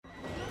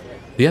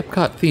The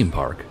Epcot theme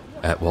park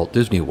at Walt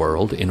Disney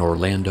World in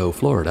Orlando,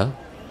 Florida,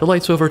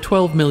 delights over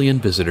 12 million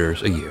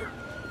visitors a year.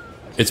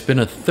 It's been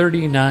a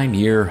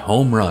 39-year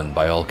home run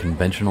by all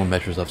conventional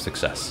measures of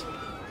success.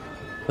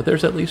 But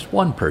there's at least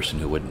one person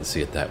who wouldn't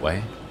see it that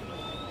way: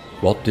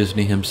 Walt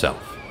Disney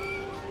himself.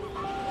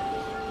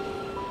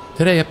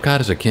 Today, Epcot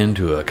is akin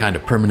to a kind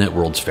of permanent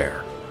World's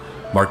Fair,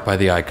 marked by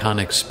the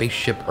iconic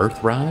Spaceship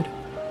Earth ride,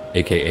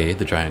 aka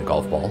the giant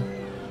golf ball.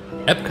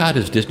 Epcot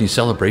is Disney's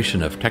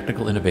celebration of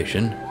technical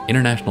innovation,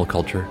 international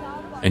culture,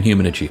 and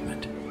human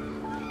achievement.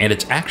 And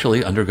it's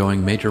actually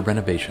undergoing major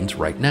renovations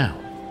right now.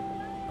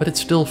 But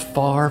it's still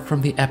far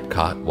from the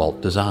Epcot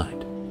Walt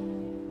designed.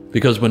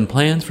 Because when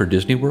plans for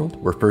Disney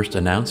World were first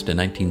announced in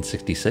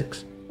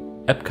 1966,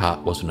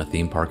 Epcot wasn't a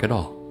theme park at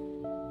all.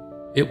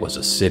 It was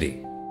a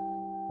city.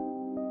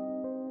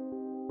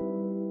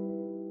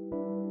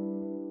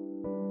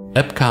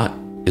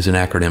 EPCOT is an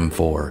acronym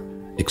for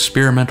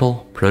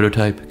Experimental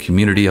Prototype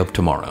Community of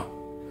Tomorrow.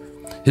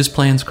 His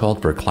plans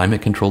called for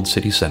climate-controlled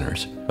city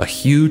centers, a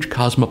huge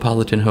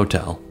cosmopolitan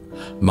hotel,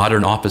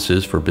 modern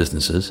offices for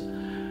businesses,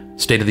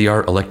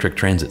 state-of-the-art electric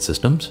transit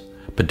systems,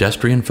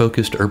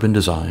 pedestrian-focused urban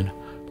design,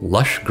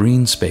 lush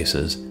green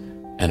spaces,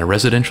 and a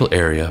residential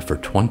area for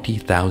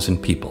 20,000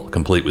 people,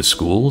 complete with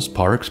schools,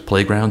 parks,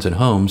 playgrounds, and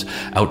homes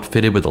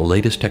outfitted with the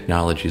latest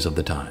technologies of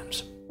the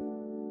times.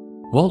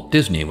 Walt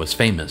Disney was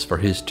famous for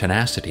his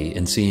tenacity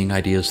in seeing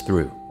ideas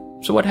through.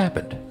 So what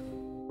happened?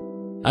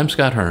 I'm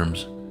Scott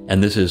Herms,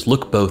 and this is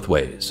Look Both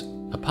Ways,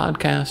 a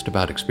podcast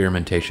about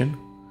experimentation,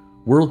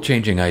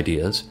 world-changing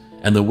ideas,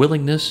 and the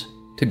willingness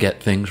to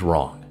get things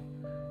wrong.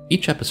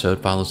 Each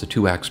episode follows a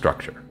two-act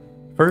structure.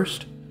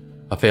 First,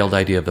 a failed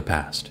idea of the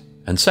past,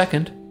 and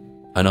second,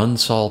 an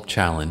unsolved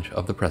challenge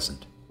of the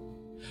present.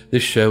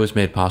 This show is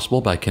made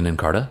possible by Kin +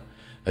 Carta,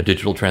 a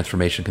digital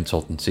transformation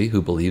consultancy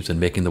who believes in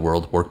making the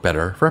world work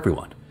better for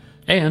everyone,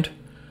 and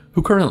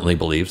who currently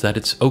believes that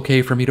it's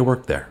okay for me to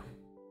work there.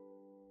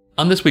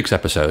 On this week's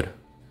episode,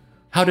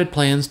 how did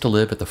plans to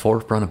live at the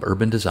forefront of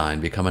urban design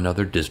become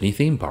another Disney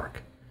theme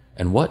park?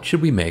 And what should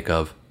we make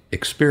of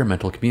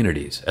experimental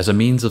communities as a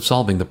means of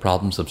solving the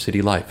problems of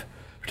city life,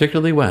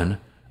 particularly when,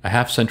 a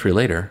half-century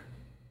later,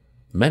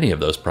 many of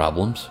those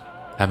problems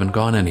haven't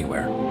gone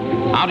anywhere?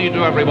 How do you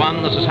do,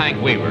 everyone? This is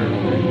Hank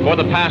Weaver. For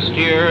the past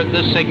year,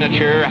 this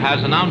signature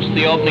has announced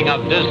the opening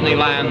of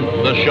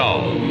Disneyland, the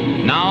show.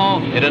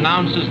 Now it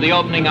announces the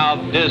opening of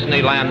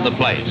Disneyland, the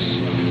place.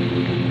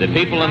 The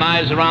people and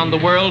eyes around the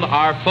world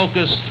are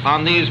focused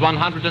on these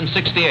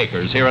 160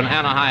 acres here in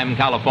Anaheim,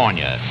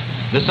 California.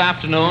 This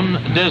afternoon,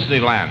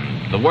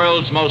 Disneyland, the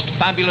world's most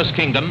fabulous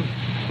kingdom,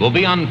 will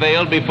be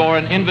unveiled before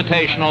an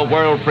invitational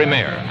world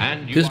premiere.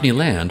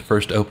 Disneyland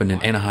first opened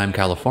in Anaheim,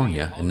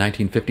 California in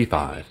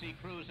 1955,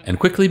 and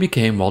quickly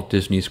became Walt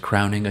Disney's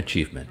crowning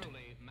achievement.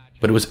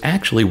 But it was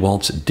actually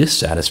Walt's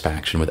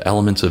dissatisfaction with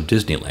elements of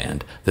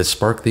Disneyland that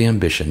sparked the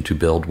ambition to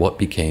build what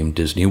became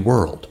Disney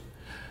World.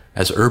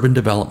 As urban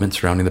development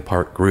surrounding the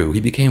park grew, he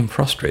became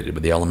frustrated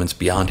with the elements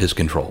beyond his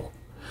control.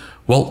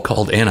 Walt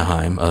called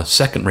Anaheim a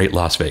second-rate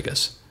Las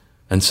Vegas,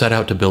 and set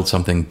out to build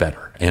something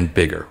better and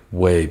bigger,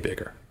 way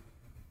bigger.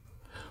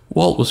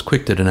 Walt was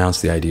quick to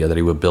denounce the idea that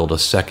he would build a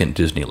second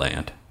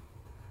Disneyland.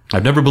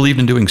 "I've never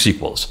believed in doing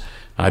sequels.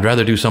 I'd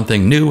rather do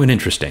something new and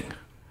interesting."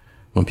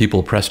 When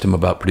people pressed him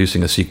about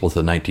producing a sequel to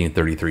the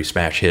 1933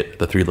 smash hit,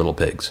 The Three Little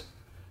Pigs,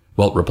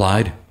 Walt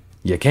replied,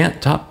 "You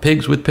can't top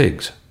pigs with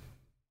pigs."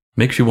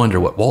 Makes you wonder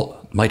what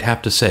Walt might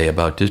have to say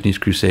about Disney's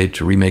crusade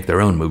to remake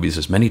their own movies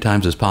as many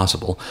times as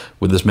possible,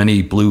 with as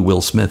many blue Will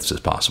Smiths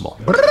as possible.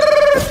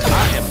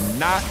 I am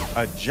not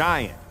a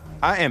giant.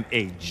 I am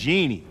a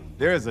genie.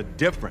 There is a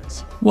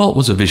difference. Walt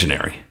was a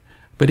visionary,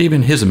 but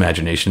even his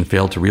imagination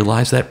failed to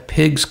realize that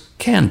pigs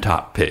can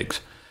top pigs.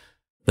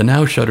 The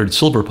now shuttered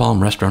Silver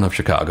Palm restaurant of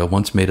Chicago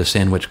once made a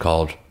sandwich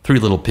called Three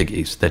Little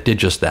Piggies that did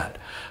just that,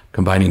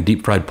 combining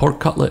deep-fried pork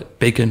cutlet,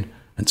 bacon,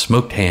 and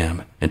smoked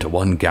ham into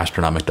one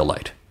gastronomic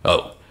delight.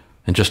 Oh,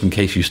 and just in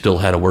case you still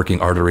had a working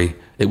artery,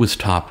 it was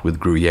topped with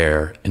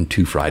Gruyere and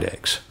 2 fried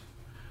eggs.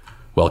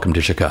 Welcome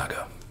to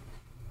Chicago.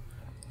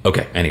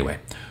 Okay, anyway,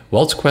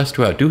 Walt's quest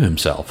to outdo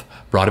himself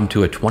brought him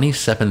to a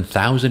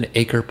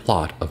 27,000-acre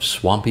plot of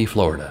swampy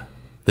Florida.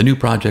 The new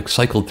project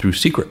cycled through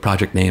secret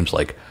project names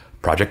like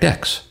Project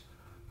X,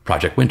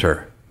 Project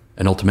Winter,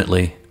 and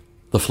ultimately,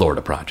 the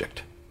Florida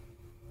Project.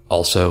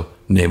 Also,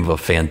 name of a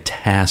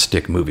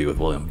fantastic movie with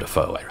William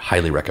Dafoe. I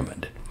highly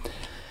recommend it.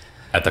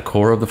 At the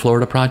core of the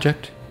Florida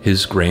Project,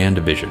 his grand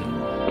vision.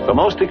 The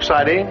most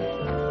exciting,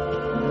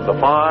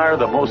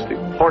 the most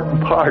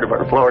important part of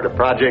our Florida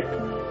Project,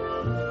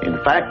 in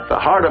fact, the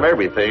heart of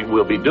everything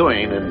we'll be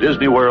doing in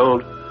Disney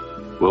World,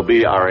 will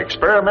be our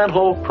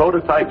experimental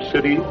prototype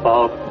city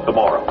of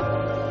tomorrow.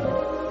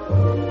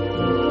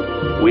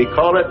 We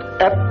call it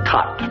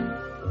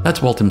EPCOT.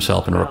 That's Walt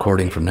himself in a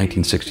recording from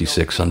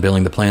 1966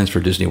 unveiling the plans for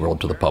Disney World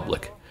to the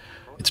public.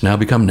 It's now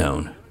become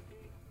known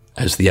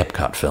as the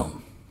Epcot film.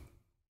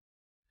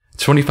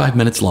 It's 25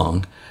 minutes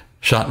long,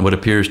 shot in what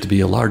appears to be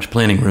a large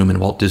planning room in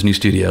Walt Disney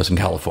Studios in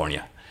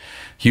California.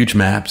 Huge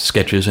maps,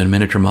 sketches, and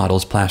miniature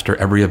models plaster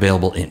every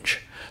available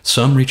inch,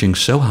 some reaching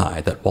so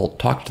high that Walt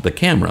talked to the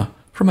camera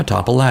from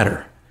atop a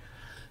ladder.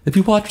 If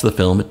you watch the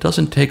film, it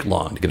doesn't take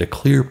long to get a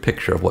clear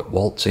picture of what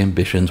Walt's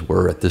ambitions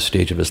were at this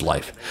stage of his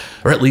life,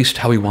 or at least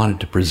how he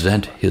wanted to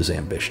present his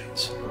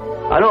ambitions.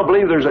 I don't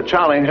believe there's a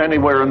challenge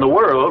anywhere in the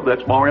world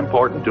that's more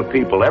important to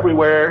people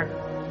everywhere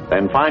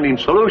than finding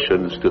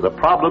solutions to the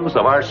problems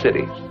of our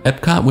cities.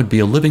 Epcot would be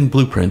a living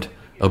blueprint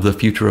of the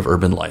future of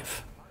urban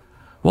life.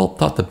 Walt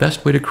thought the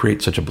best way to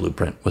create such a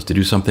blueprint was to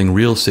do something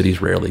real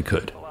cities rarely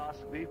could.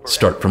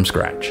 Start from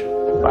scratch.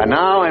 By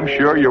now, I'm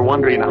sure you're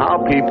wondering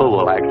how people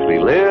will actually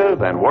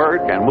live and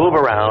work and move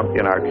around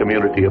in our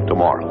community of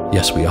tomorrow.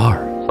 Yes, we are.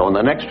 So in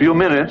the next few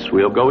minutes,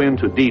 we'll go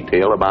into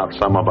detail about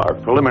some of our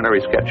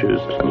preliminary sketches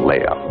and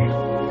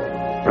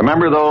layouts.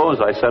 Remember though, as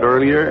I said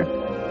earlier,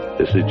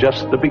 this is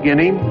just the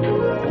beginning.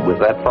 And with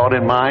that thought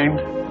in mind,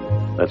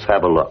 let's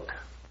have a look.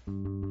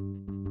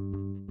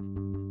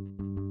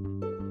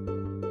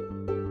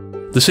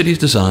 The city's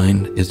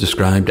design is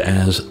described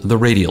as the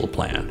radial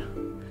plan.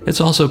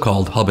 It's also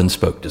called hub and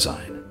spoke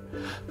design.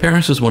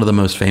 Paris is one of the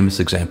most famous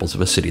examples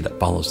of a city that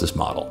follows this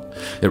model.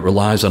 It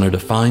relies on a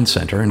defined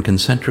center and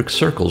concentric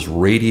circles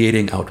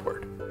radiating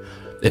outward.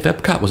 If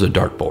Epcot was a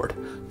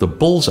dartboard, the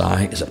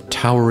bullseye is a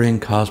towering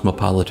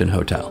cosmopolitan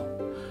hotel.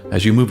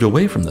 As you moved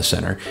away from the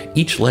center,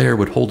 each layer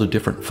would hold a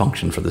different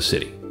function for the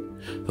city.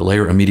 The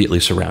layer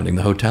immediately surrounding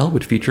the hotel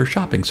would feature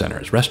shopping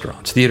centers,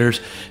 restaurants, theaters,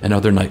 and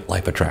other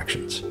nightlife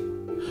attractions.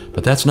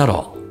 But that's not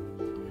all.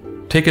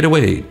 Take it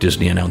away,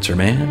 Disney announcer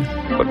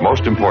man. But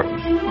most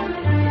important,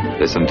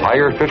 this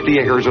entire 50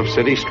 acres of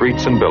city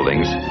streets and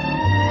buildings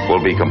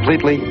will be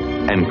completely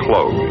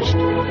enclosed.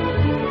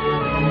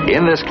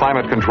 In this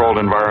climate-controlled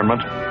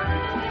environment,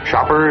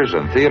 shoppers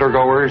and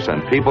theater-goers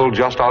and people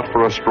just out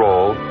for a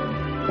stroll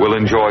will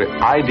enjoy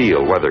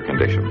ideal weather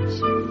conditions,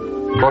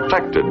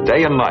 protected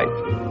day and night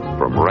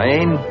from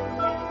rain,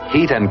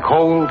 heat and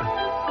cold,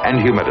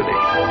 and humidity.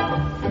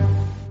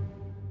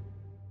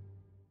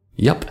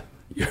 Yep,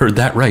 you heard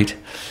that right.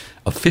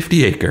 A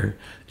 50-acre,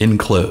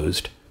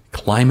 enclosed,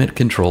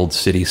 climate-controlled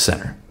city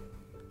center.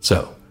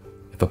 So,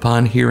 if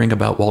upon hearing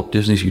about Walt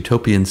Disney's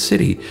utopian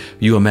city,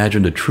 you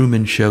imagined a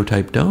Truman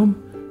Show-type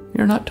dome,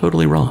 you're not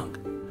totally wrong.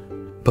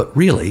 But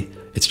really,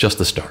 it's just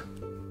the start.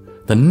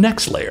 The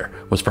next layer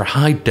was for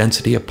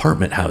high-density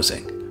apartment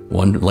housing.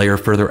 One layer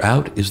further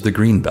out is the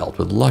Greenbelt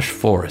with lush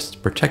forests,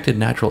 protected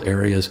natural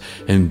areas,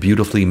 and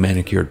beautifully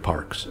manicured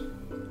parks.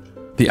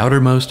 The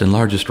outermost and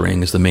largest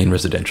ring is the main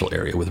residential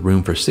area with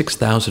room for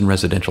 6,000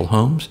 residential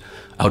homes,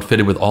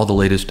 outfitted with all the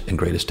latest and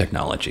greatest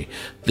technology.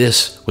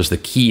 This was the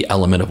key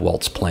element of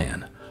Walt's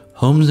plan.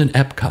 Homes in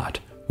Epcot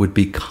would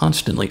be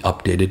constantly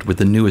updated with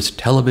the newest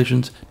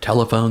televisions,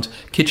 telephones,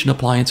 kitchen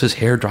appliances,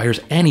 hair dryers,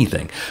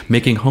 anything,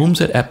 making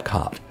homes at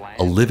Epcot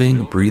a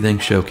living, breathing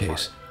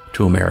showcase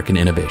to American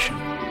innovation.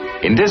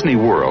 In Disney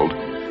World,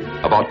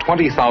 about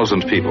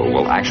 20,000 people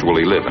will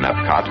actually live in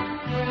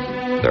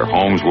Epcot. Their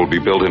homes will be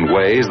built in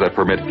ways that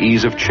permit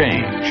ease of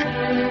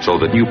change, so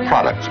that new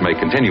products may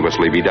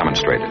continuously be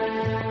demonstrated.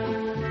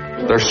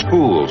 Their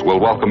schools will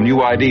welcome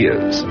new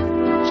ideas,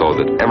 so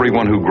that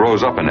everyone who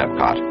grows up in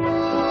Epcot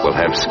will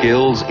have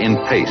skills in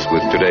pace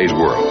with today's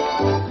world.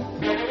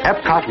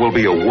 Epcot will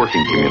be a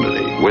working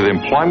community with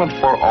employment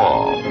for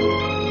all,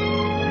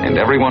 and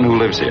everyone who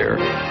lives here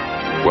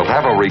will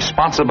have a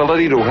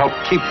responsibility to help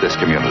keep this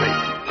community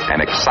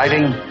an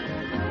exciting,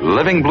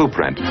 living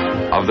blueprint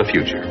of the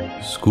future.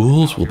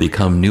 Schools will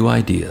become new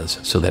ideas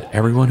so that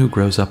everyone who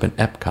grows up in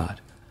Epcot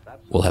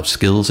will have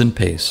skills and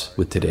pace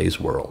with today's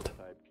world.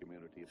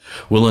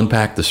 We'll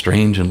unpack the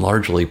strange and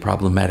largely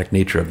problematic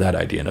nature of that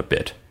idea in a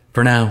bit.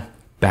 For now,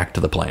 back to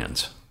the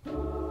plans.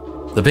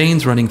 The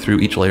veins running through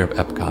each layer of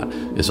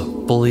Epcot is a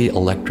fully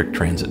electric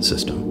transit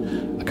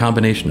system, a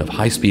combination of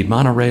high-speed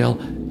monorail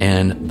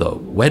and the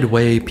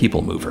Wedway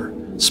People Mover,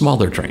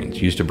 smaller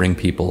trains used to bring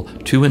people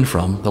to and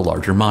from the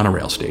larger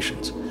monorail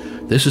stations.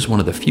 This is one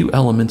of the few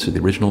elements of the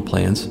original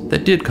plans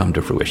that did come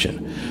to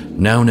fruition,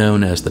 now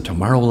known as the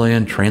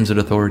Tomorrowland Transit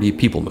Authority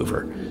People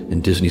Mover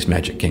in Disney's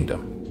Magic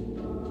Kingdom.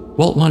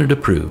 Walt wanted to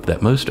prove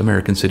that most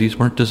American cities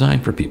weren't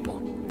designed for people.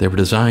 They were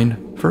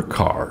designed for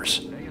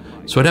cars.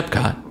 So at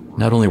Epcot,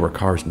 not only were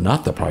cars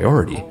not the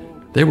priority,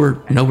 they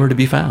were nowhere to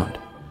be found,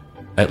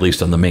 at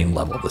least on the main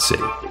level of the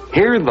city.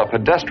 Here the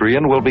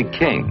pedestrian will be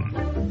king,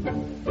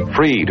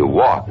 free to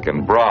walk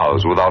and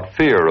browse without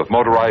fear of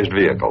motorized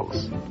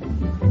vehicles.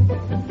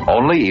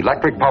 Only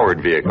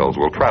electric-powered vehicles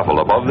will travel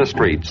above the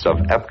streets of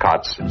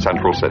Epcot's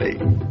Central City.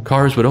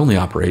 Cars would only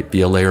operate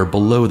via a layer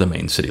below the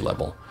main city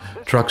level.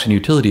 Trucks and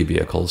utility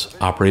vehicles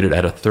operated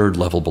at a third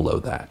level below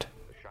that.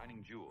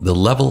 The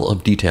level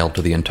of detail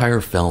to the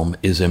entire film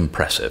is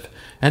impressive,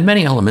 and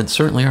many elements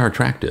certainly are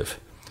attractive.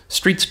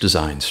 Streets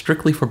designed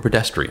strictly for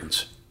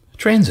pedestrians.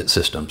 Transit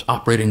systems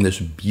operating this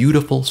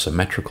beautiful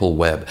symmetrical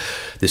web,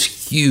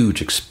 this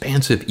huge,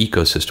 expansive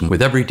ecosystem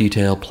with every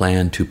detail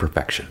planned to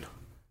perfection.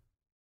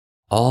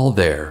 All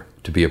there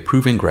to be a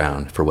proving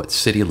ground for what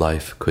city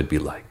life could be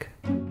like.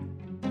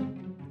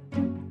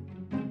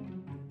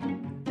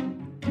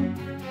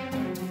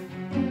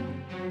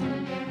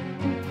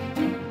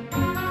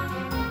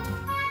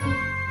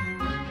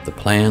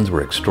 the plans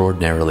were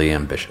extraordinarily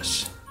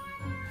ambitious.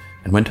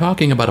 And when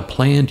talking about a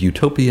planned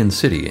utopian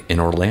city in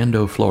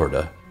Orlando,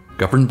 Florida,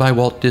 governed by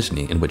Walt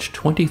Disney, in which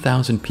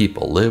 20,000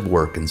 people live,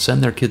 work, and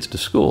send their kids to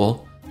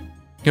school,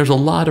 there's a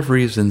lot of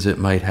reasons it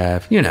might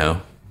have,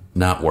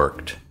 not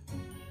worked.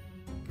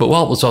 But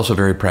Walt was also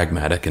very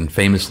pragmatic and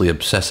famously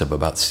obsessive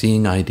about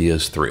seeing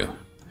ideas through.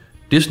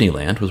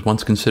 Disneyland was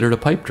once considered a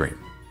pipe dream.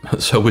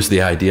 So was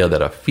the idea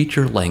that a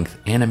feature-length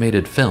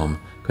animated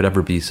film could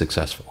ever be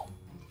successful.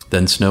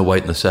 Then Snow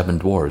White and the Seven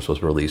Dwarfs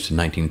was released in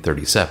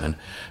 1937,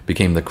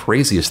 became the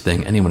craziest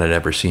thing anyone had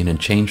ever seen, and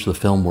changed the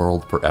film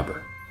world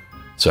forever.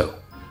 So,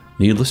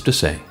 needless to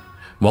say,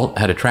 Walt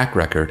had a track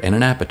record and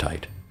an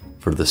appetite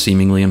for the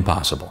seemingly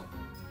impossible.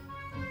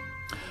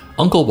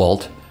 Uncle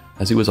Walt,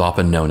 as he was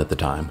often known at the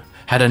time,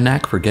 had a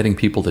knack for getting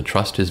people to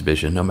trust his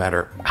vision no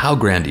matter how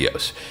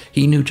grandiose.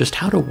 He knew just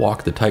how to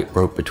walk the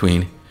tightrope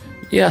between,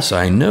 yes,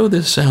 I know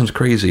this sounds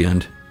crazy,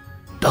 and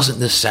doesn't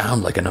this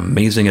sound like an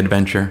amazing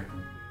adventure?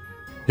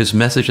 His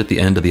message at the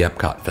end of the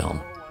Epcot film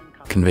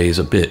conveys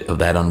a bit of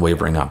that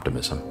unwavering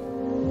optimism.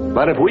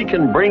 But if we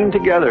can bring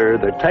together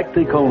the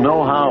technical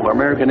know-how of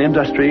American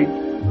industry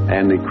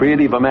and the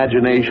creative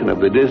imagination of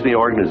the Disney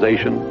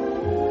organization,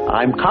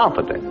 I'm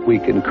confident we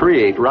can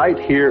create right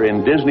here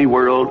in Disney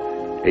World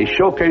a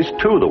showcase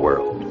to the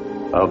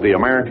world of the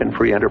American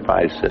free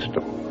enterprise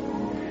system.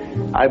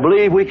 I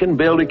believe we can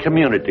build a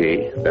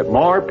community that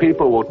more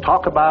people will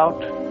talk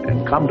about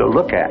and come to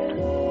look at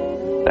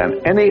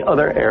than any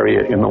other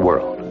area in the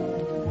world.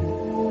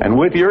 And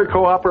with your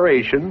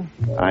cooperation,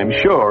 I'm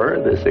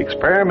sure this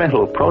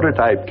experimental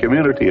prototype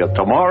community of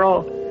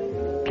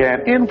tomorrow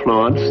can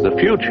influence the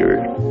future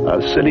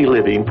of city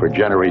living for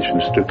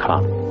generations to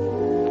come.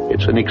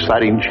 It's an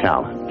exciting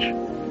challenge,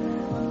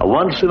 a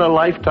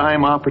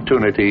once-in-a-lifetime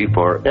opportunity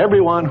for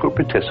everyone who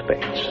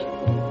participates.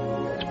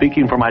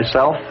 Speaking for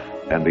myself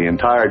and the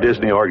entire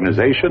Disney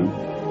organization,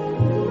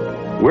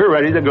 we're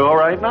ready to go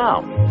right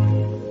now.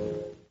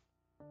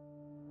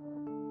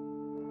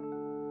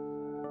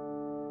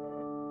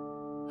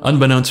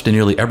 Unbeknownst to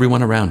nearly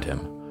everyone around him,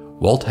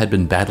 Walt had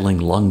been battling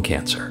lung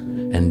cancer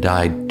and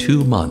died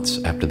 2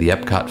 months after the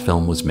Epcot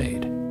film was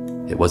made.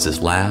 It was his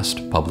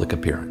last public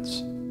appearance.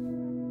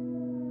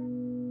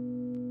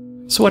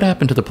 So what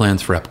happened to the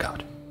plans for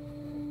Epcot?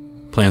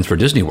 Plans for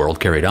Disney World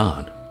carried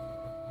on.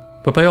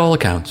 But by all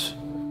accounts,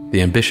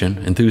 the ambition,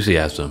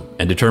 enthusiasm,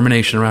 and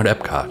determination around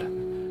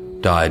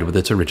Epcot died with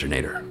its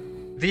originator.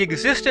 The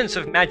existence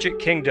of Magic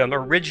Kingdom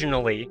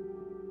originally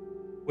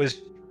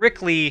was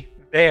strictly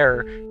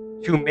there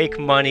to make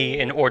money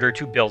in order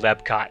to build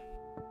Epcot.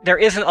 There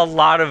isn't a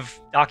lot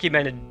of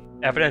documented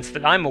evidence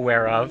that I'm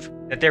aware of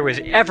that there was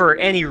ever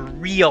any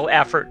real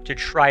effort to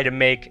try to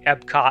make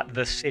Epcot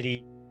the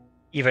city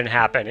even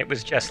happen. It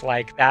was just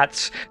like,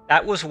 that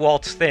was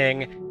Walt's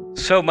thing.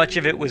 So much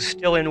of it was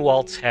still in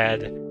Walt's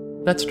head.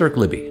 That's Dirk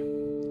Libby.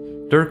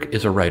 Dirk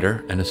is a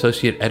writer and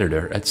associate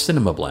editor at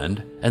Cinema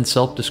Blend and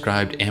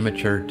self-described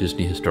amateur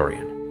Disney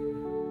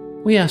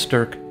historian. We asked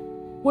Dirk,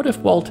 what if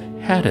Walt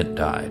hadn't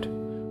died?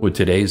 Would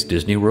today's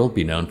Disney World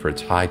be known for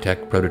its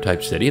high-tech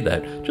prototype city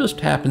that just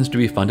happens to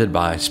be funded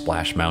by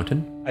Splash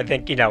Mountain? I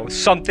think,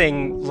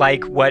 something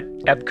like what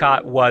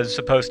Epcot was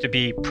supposed to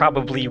be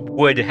probably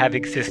would have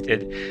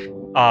existed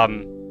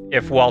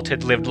if Walt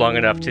had lived long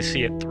enough to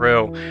see it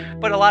through.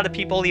 But a lot of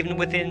people, even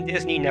within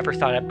Disney, never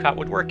thought Epcot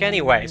would work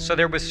anyway. So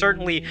there was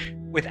certainly,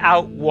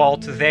 without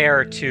Walt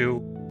there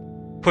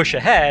to push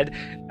ahead,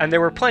 and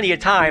there were plenty of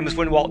times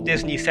when Walt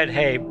Disney said,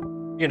 hey,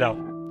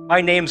 my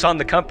name's on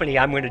the company,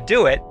 I'm going to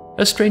do it.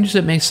 As strange as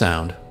it may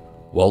sound,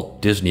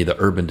 Walt Disney, the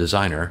urban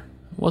designer,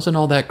 wasn't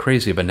all that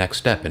crazy of a next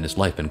step in his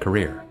life and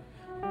career.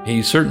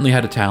 He certainly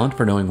had a talent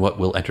for knowing what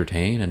will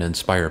entertain and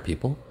inspire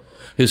people.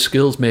 His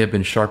skills may have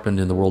been sharpened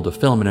in the world of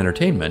film and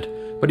entertainment,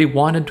 but he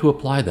wanted to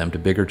apply them to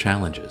bigger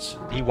challenges.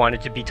 He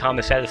wanted to be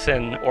Thomas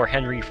Edison or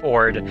Henry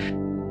Ford,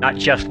 not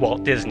just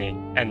Walt Disney,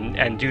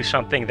 and do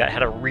something that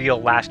had a real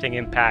lasting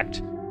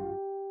impact.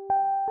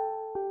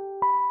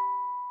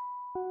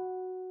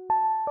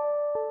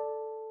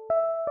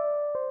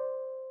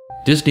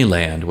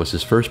 Disneyland was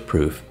his first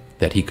proof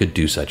that he could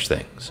do such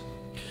things.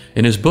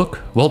 In his book,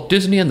 Walt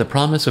Disney and the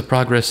Promise of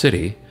Progress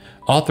City,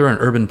 author and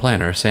urban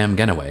planner Sam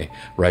Genoway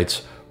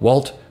writes,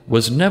 Walt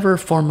was never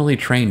formally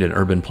trained in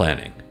urban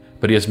planning,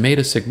 but he has made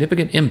a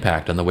significant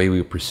impact on the way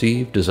we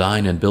perceive,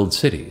 design, and build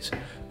cities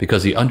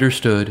because he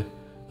understood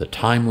the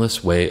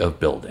timeless way of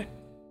building.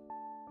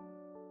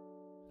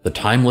 The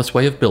timeless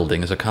way of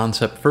building is a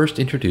concept first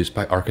introduced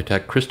by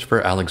architect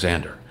Christopher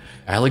Alexander.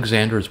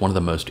 Alexander is one of the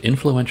most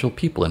influential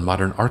people in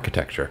modern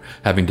architecture,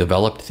 having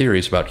developed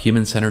theories about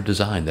human-centered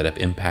design that have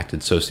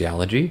impacted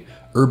sociology,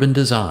 urban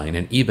design,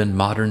 and even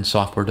modern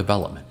software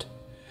development.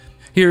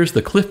 Here's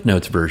the Cliff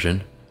Notes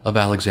version of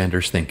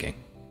Alexander's thinking.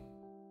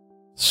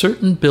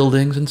 Certain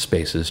buildings and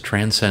spaces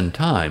transcend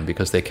time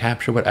because they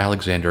capture what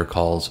Alexander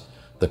calls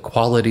the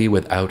quality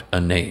without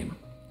a name.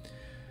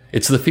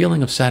 It's the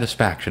feeling of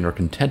satisfaction or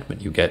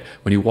contentment you get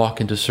when you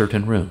walk into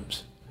certain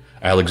rooms.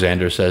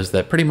 Alexander says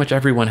that pretty much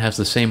everyone has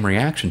the same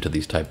reaction to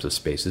these types of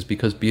spaces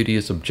because beauty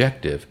is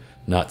objective,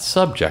 not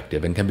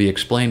subjective, and can be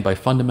explained by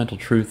fundamental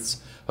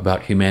truths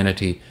about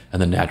humanity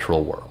and the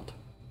natural world.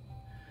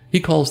 He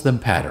calls them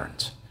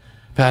patterns.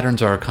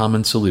 Patterns are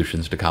common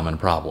solutions to common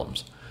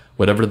problems.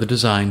 Whatever the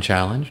design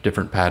challenge,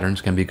 different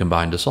patterns can be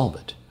combined to solve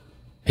it.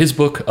 His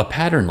book, A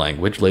Pattern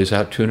Language, lays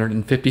out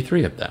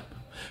 253 of them.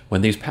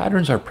 When these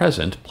patterns are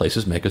present,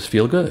 places make us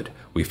feel good.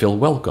 We feel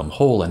welcome,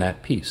 whole, and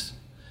at peace.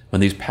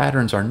 When these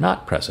patterns are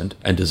not present,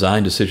 and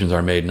design decisions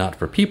are made not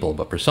for people,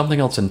 but for something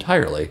else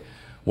entirely,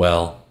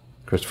 well,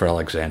 Christopher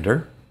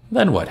Alexander,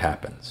 then what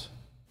happens?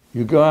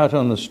 You go out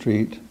on the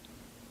street,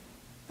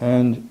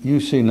 and you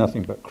see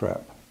nothing but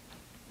crap.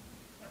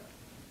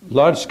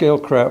 Large-scale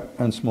crap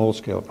and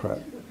small-scale crap.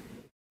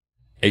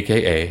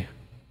 AKA,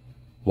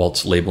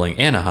 Walt's labeling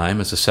Anaheim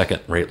as a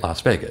second-rate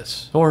Las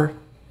Vegas, or,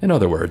 in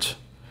other words,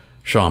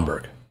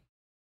 Schaumburg.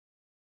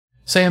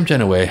 Sam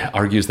Genoway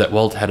argues that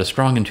Walt had a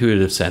strong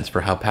intuitive sense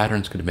for how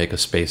patterns could make a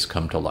space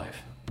come to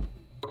life.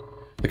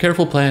 The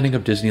careful planning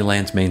of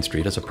Disneyland's Main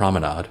Street as a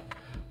promenade,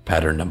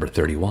 pattern number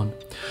 31,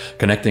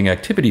 connecting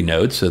activity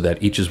nodes so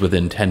that each is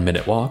within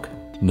 10-minute walk,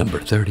 number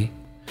 30,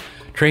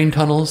 train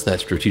tunnels that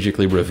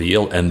strategically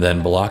reveal and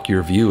then block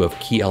your view of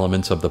key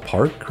elements of the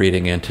park,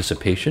 creating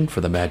anticipation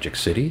for the Magic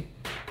City,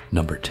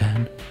 number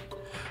 10,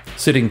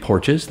 sitting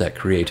porches that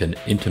create an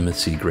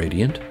intimacy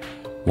gradient,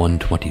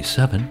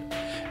 127,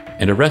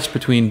 and a rest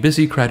between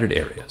busy, crowded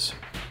areas.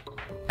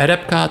 At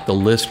Epcot, the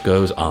list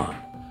goes on.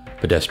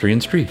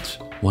 Pedestrian streets,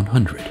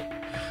 100.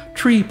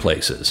 Tree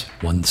places,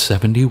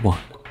 171.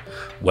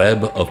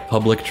 Web of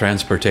public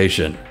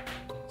transportation,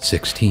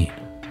 16.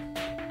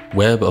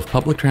 Web of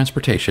public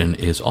transportation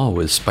is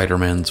always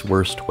Spider-Man's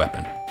worst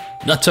weapon.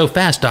 Not so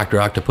fast,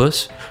 Dr.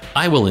 Octopus.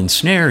 I will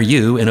ensnare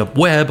you in a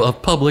web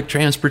of public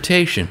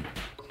transportation.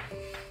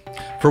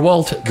 For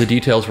Walt, the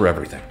details were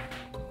everything.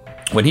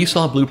 When he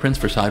saw blueprints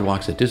for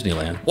sidewalks at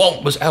Disneyland,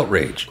 Walt was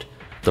outraged.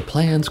 The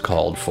plans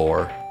called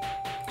for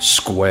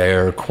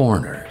square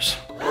corners.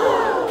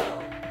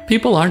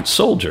 People aren't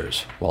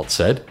soldiers, Walt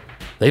said.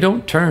 They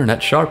don't turn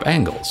at sharp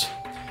angles.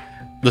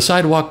 The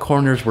sidewalk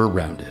corners were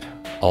rounded.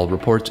 All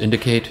reports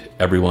indicate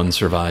everyone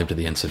survived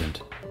the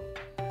incident.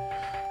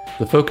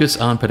 The focus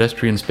on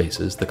pedestrian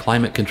spaces, the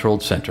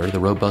climate-controlled center, the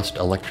robust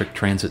electric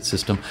transit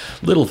system,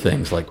 little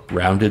things like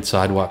rounded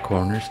sidewalk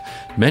corners,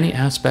 many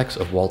aspects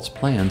of Walt's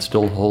plan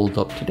still hold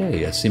up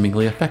today as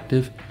seemingly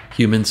effective,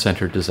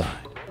 human-centered design.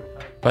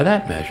 By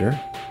that measure,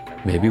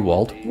 maybe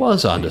Walt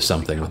was onto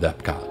something with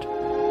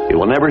Epcot. It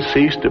will never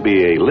cease to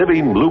be a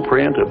living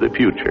blueprint of the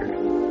future,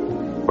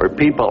 where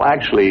people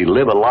actually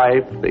live a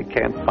life they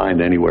can't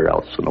find anywhere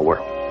else in the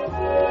world.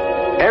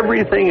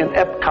 Everything in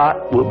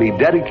Epcot will be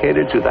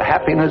dedicated to the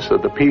happiness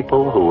of the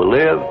people who will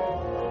live,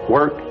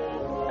 work,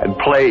 and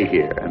play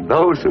here, and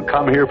those who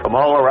come here from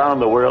all around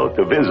the world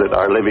to visit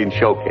our living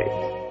showcase.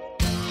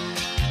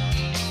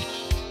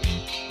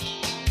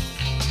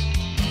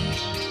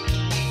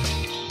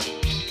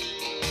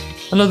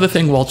 Another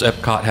thing Walt's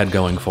Epcot had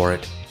going for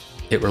it,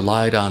 it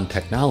relied on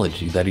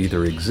technology that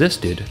either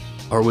existed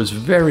or was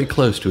very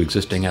close to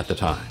existing at the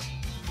time.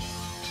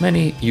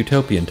 Many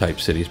utopian-type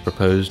cities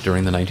proposed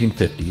during the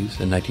 1950s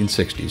and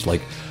 1960s,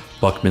 like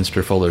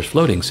Buckminster Fuller's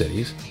floating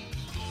cities,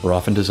 were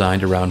often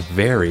designed around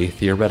very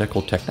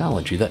theoretical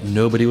technology that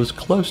nobody was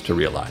close to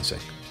realizing.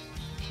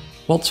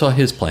 Walt saw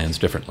his plans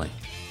differently.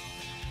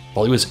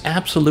 While he was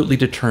absolutely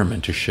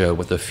determined to show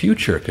what the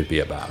future could be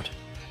about,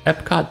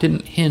 Epcot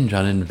didn't hinge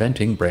on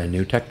inventing brand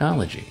new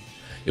technology.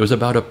 It was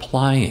about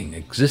applying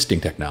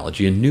existing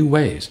technology in new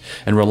ways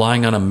and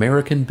relying on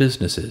American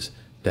businesses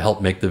to help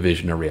make the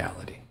vision a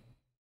reality.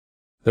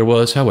 There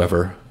was,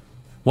 however,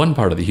 one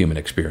part of the human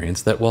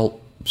experience that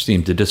Walt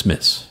seemed to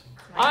dismiss.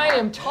 I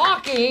am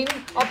talking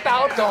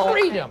about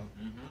freedom.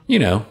 You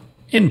know,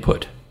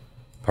 input,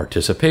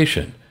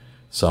 participation,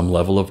 some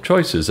level of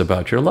choices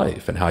about your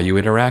life and how you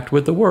interact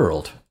with the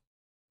world.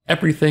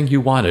 Everything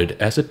you wanted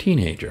as a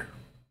teenager.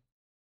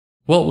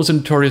 Walt was a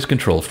notorious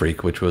control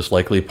freak, which was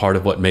likely part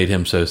of what made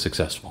him so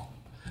successful.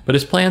 But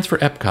his plans for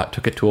Epcot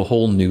took it to a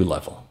whole new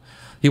level.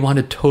 He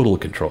wanted total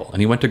control,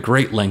 and he went to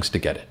great lengths to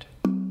get it.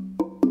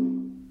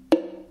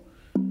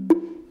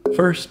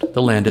 First,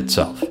 the land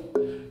itself.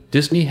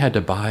 Disney had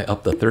to buy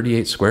up the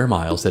 38 square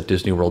miles that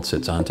Disney World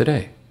sits on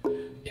today.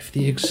 If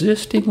the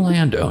existing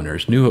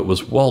landowners knew it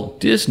was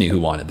Walt Disney who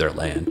wanted their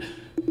land,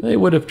 they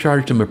would have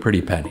charged him a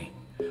pretty penny.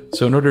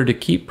 So in order to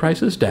keep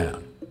prices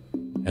down,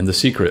 and the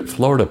secret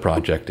Florida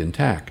project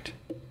intact,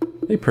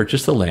 they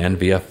purchased the land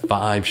via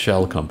 5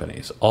 shell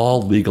companies,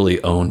 all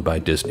legally owned by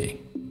Disney.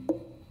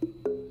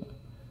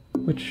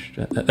 Which,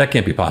 that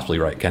can't be possibly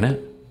right, can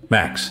it?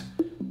 Max,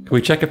 can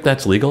we check if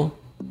that's legal?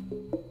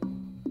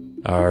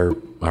 Our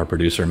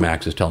producer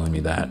Max is telling me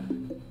that.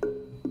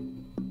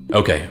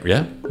 Okay,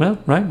 yeah, well,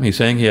 right. He's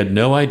saying he had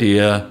no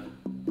idea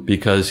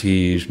because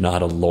he's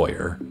not a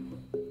lawyer.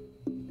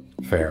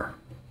 Fair.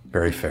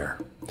 Very fair.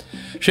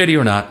 Shady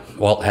or not,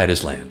 Walt had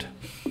his land.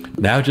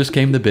 Now just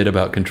came the bit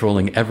about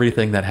controlling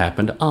everything that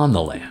happened on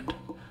the land.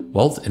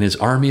 Walt and his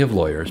army of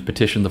lawyers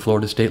petitioned the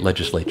Florida State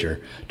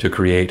Legislature to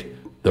create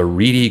the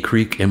Reedy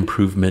Creek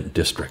Improvement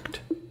District,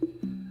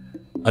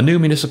 a new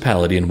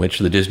municipality in which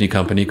the Disney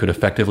Company could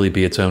effectively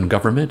be its own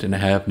government and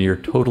have near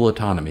total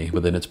autonomy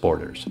within its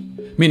borders,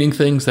 meaning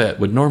things that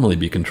would normally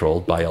be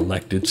controlled by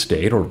elected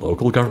state or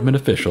local government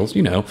officials,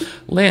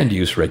 land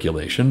use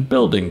regulation,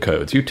 building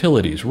codes,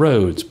 utilities,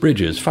 roads,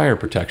 bridges, fire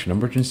protection,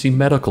 emergency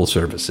medical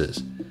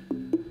services,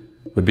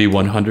 would be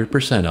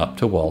 100% up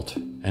to Walt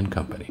and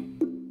Company.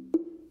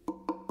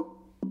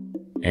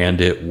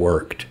 And it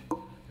worked,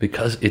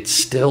 because it's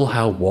still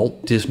how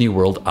Walt Disney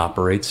World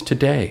operates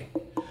today.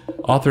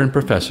 Author and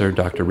professor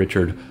Dr.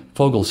 Richard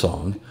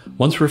Fogelsong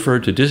once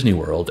referred to Disney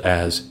World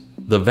as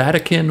the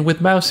Vatican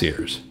with mouse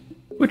ears,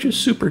 which is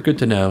super good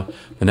to know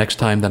the next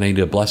time that I need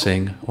a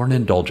blessing or an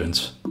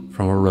indulgence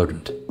from a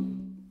rodent.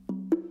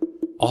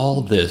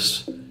 All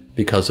this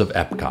because of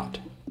Epcot.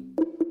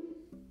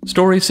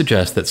 Stories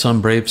suggest that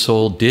some brave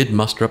soul did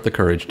muster up the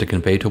courage to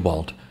convey to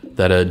Walt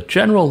that a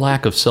general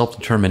lack of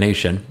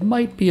self-determination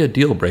might be a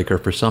deal breaker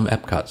for some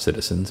Epcot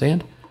citizens,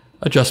 and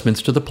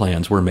adjustments to the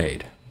plans were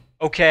made.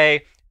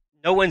 Okay,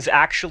 no one's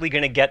actually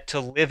going to get to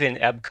live in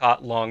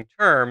Epcot long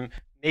term.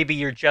 Maybe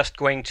you're just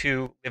going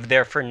to live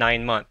there for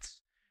 9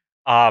 months.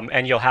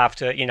 And you'll have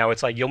to,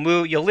 it's like you'll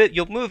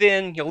move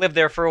in, you'll live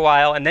there for a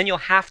while, and then you'll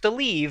have to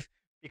leave,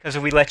 because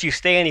if we let you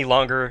stay any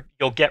longer,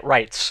 you'll get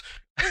rights.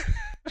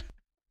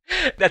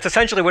 That's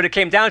essentially what it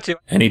came down to.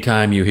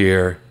 Anytime you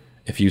hear,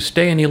 if you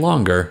stay any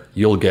longer,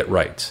 you'll get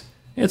rights,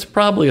 it's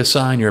probably a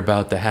sign you're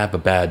about to have a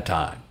bad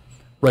time.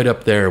 Right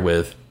up there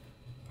with,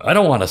 I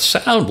don't want to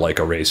sound like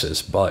a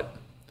racist, but,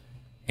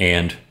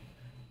 and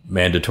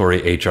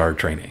mandatory HR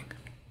training.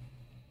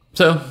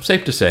 So,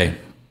 safe to say,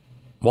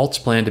 Walt's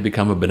plan to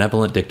become a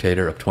benevolent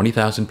dictator of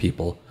 20,000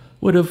 people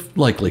would have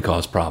likely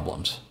caused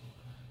problems.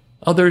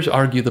 Others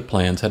argue the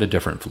plans had a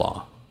different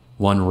flaw,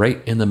 one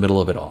right in the middle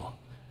of it all.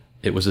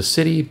 It was a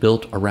city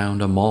built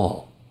around a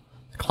mall,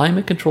 a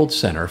climate-controlled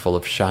center full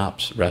of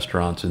shops,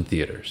 restaurants, and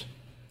theaters.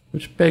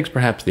 Which begs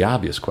perhaps the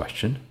obvious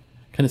question,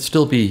 can it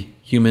still be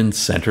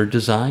human-centered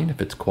design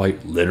if it's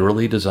quite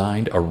literally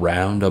designed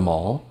around a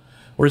mall?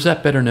 Or is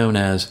that better known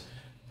as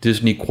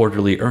Disney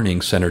Quarterly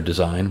Earnings-centered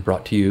design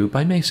brought to you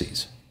by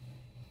Macy's?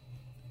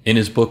 In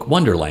his book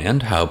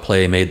Wonderland, How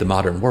Play Made the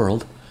Modern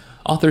World,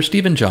 author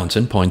Steven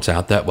Johnson points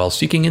out that while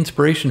seeking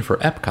inspiration for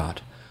Epcot,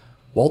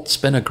 Walt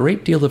spent a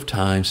great deal of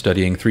time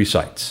studying 3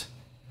 sites: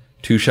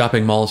 2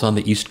 shopping malls on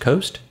the East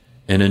Coast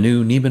and a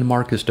new Neiman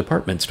Marcus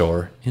department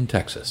store in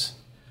Texas.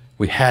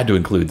 We had to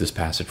include this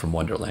passage from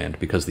Wonderland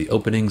because the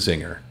opening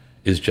zinger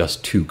is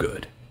just too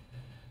good.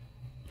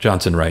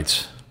 Johnson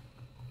writes,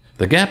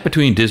 "The gap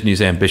between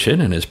Disney's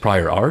ambition and his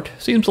prior art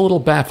seems a little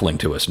baffling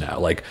to us now,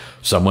 like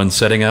someone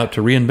setting out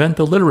to reinvent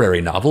the literary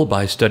novel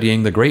by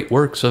studying the great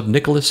works of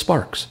Nicholas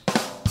Sparks.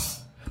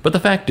 But the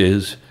fact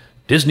is,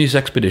 Disney's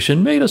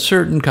expedition made a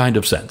certain kind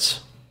of sense.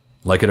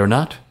 Like it or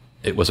not,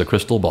 it was a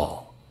crystal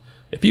ball.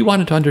 If you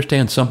wanted to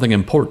understand something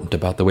important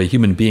about the way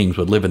human beings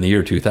would live in the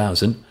year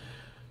 2000,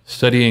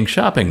 studying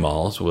shopping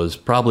malls was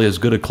probably as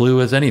good a clue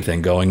as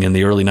anything going in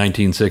the early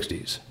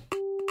 1960s.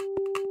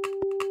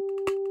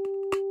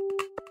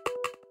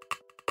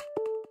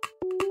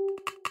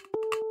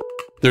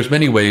 There's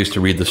many ways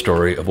to read the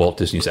story of Walt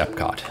Disney's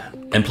Epcot,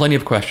 and plenty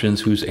of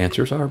questions whose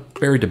answers are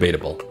very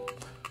debatable.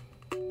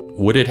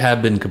 Would it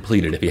have been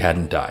completed if he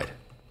hadn't died?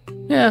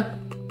 Yeah,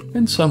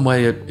 in some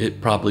way it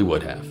probably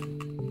would have.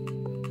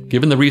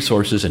 Given the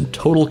resources and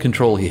total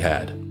control he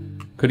had,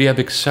 could he have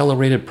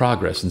accelerated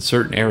progress in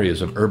certain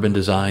areas of urban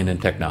design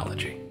and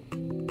technology?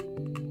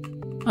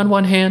 On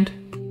one hand,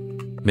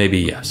 maybe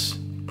yes.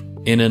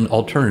 In an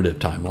alternative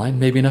timeline,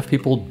 maybe enough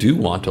people do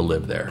want to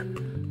live there.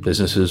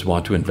 Businesses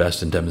want to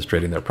invest in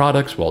demonstrating their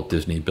products. Walt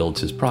Disney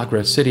builds his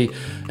Progress City,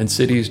 and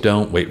cities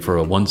don't wait for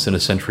a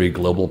once-in-a-century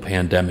global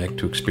pandemic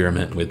to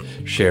experiment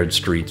with shared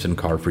streets and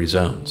car-free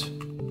zones.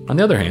 On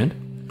the other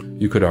hand,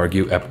 you could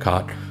argue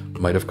Epcot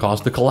might have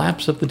caused the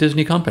collapse of the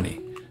Disney company.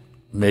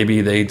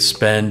 Maybe they'd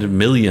spend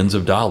millions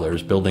of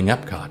dollars building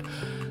Epcot,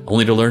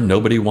 only to learn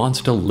nobody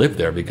wants to live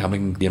there,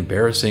 becoming the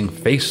embarrassing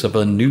face of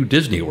a new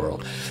Disney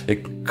World.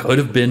 It could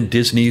have been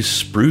Disney's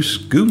Spruce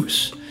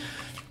Goose.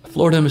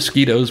 Florida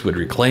mosquitoes would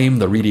reclaim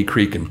the Reedy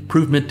Creek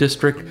Improvement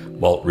District.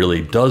 Walt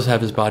really does have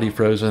his body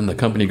frozen, the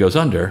company goes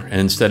under, and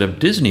instead of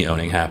Disney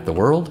owning half the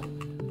world,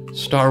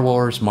 Star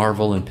Wars,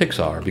 Marvel, and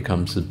Pixar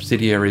become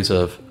subsidiaries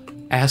of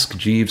Ask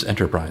Jeeves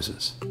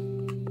Enterprises.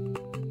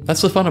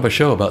 That's the fun of a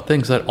show about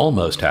things that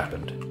almost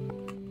happened.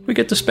 We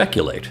get to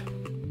speculate.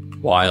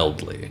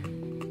 Wildly.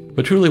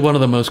 But truly one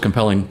of the most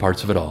compelling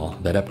parts of it all,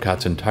 that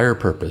Epcot's entire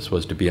purpose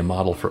was to be a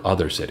model for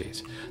other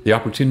cities. The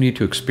opportunity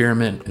to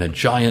experiment in a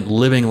giant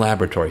living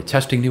laboratory,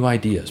 testing new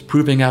ideas,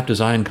 proving out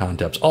design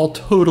concepts, all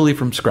totally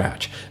from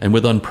scratch, and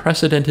with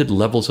unprecedented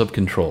levels of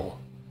control.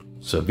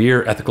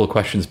 Severe ethical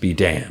questions be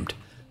damned.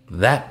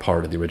 That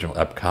part of the original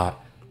Epcot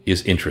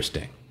is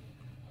interesting,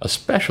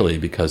 especially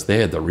because they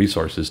had the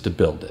resources to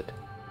build it.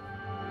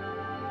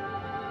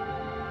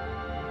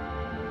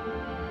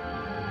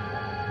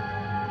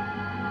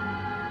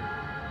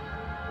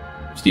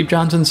 Steve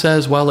Johnson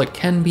says while it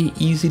can be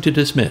easy to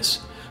dismiss,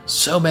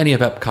 so many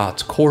of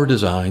Epcot's core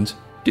designs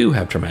do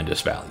have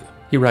tremendous value.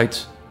 He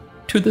writes,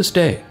 "To this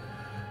day,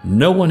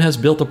 no one has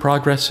built a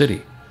progress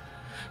city,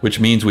 which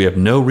means we have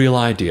no real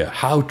idea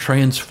how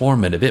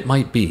transformative it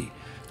might be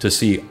to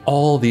see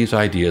all these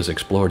ideas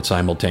explored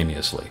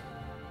simultaneously.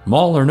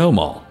 Mall or no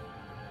mall,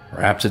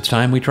 perhaps it's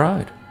time we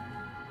tried."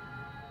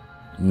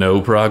 No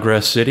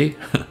progress city?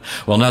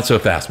 Well, not so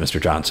fast,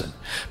 Mr. Johnson,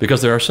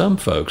 because there are some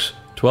folks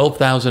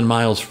 12,000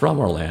 miles from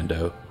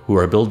Orlando who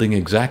are building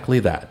exactly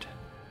that.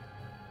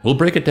 We'll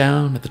break it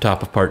down at the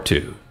top of part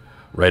 2,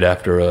 right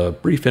after a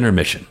brief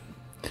intermission.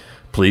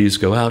 Please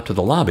go out to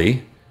the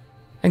lobby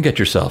and get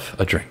yourself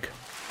a drink.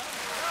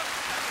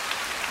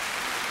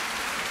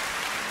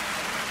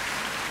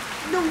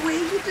 The way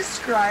you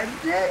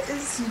described it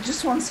is he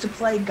just wants to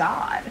play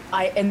God.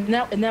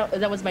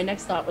 That was my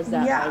next thought was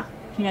that, like,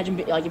 can you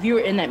imagine, like, if you were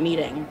in that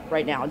meeting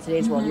right now in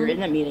today's world, you're in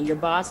that meeting, your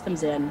boss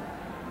comes in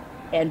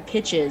and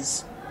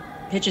pitches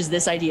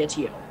this idea to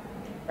you,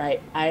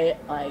 right?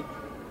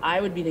 I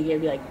would be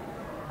thinking,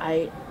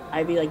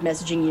 I'd be like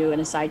messaging you in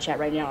a side chat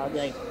right now. I'd be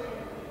like,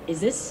 is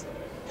this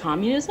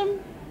communism?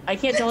 I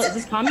can't tell. Is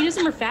this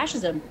communism or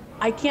fascism?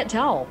 I can't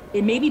tell.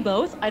 It may be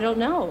both. I don't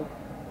know.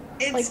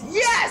 Yes,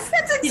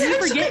 that's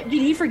exactly. Did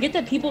he forget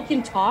that people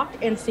can talk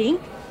and think?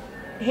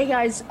 Hey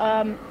guys,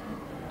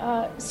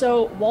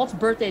 so Walt's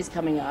birthday's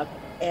coming up,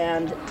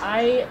 and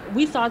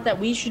we thought that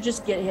we should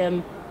just get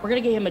him. We're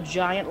gonna get him a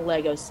giant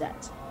Lego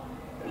set.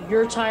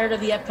 You're tired of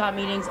the Epcot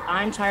meetings.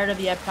 I'm tired of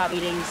the Epcot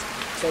meetings.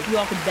 So if you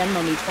all could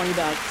Venmo me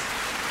 $20,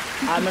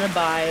 I'm gonna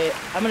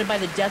buy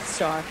the Death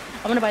Star.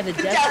 I'm gonna buy the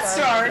Death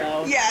Star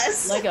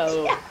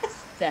Lego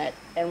set,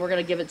 and we're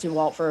gonna give it to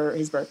Walt for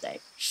his birthday.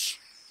 Shh,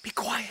 be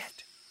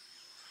quiet.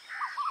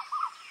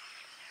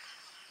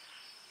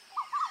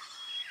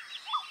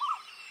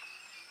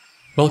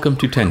 Welcome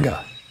to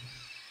Tenga.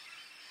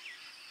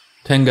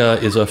 Tenga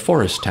is a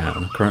forest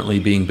town currently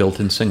being built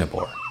in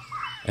Singapore,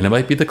 and it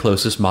might be the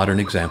closest modern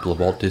example of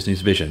Walt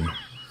Disney's vision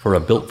for a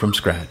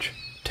built-from-scratch,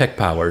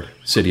 tech-powered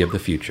city of the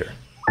future.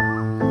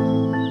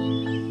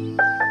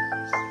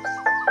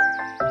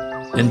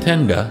 In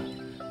Tenga,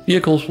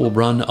 vehicles will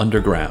run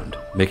underground,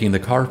 making the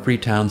car-free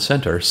town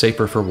center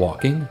safer for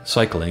walking,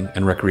 cycling,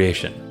 and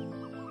recreation.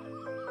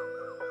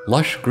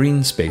 Lush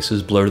green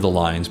spaces blur the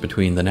lines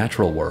between the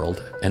natural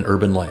world and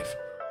urban life,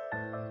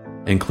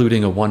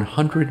 including a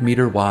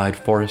 100-meter-wide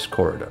forest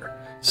corridor,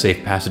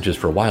 safe passages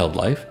for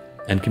wildlife,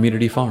 and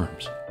community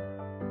farms.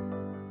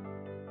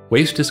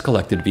 Waste is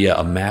collected via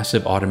a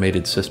massive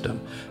automated system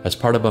as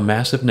part of a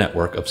massive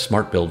network of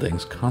smart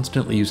buildings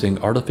constantly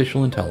using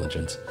artificial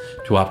intelligence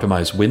to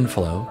optimize wind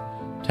flow,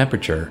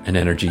 temperature, and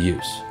energy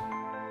use.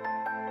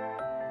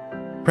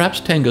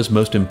 Perhaps Tenga's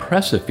most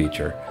impressive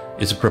feature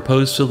is a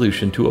proposed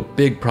solution to a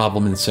big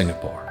problem in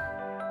Singapore: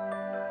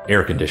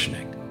 air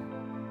conditioning.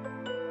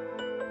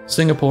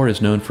 Singapore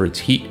is known for its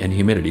heat and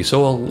humidity,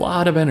 so a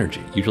lot of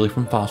energy, usually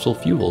from fossil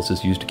fuels,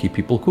 is used to keep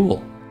people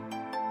cool.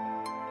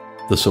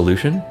 The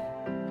solution?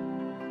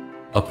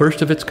 A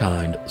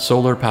first-of-its-kind,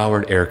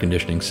 solar-powered air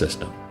conditioning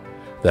system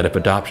that, if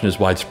adoption is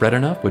widespread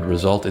enough, would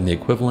result in the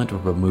equivalent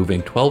of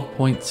removing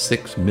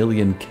 12.6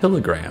 million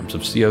kilograms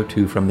of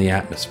CO2 from the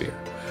atmosphere,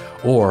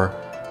 or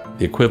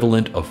the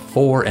equivalent of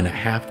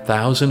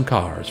 4,500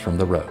 cars from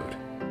the road.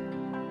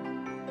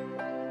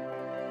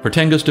 For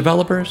Tenga's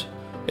developers,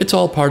 it's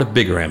all part of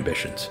bigger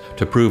ambitions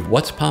to prove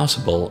what's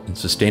possible in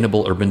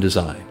sustainable urban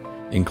design,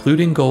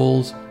 including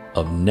goals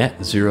of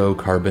net zero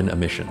carbon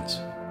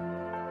emissions.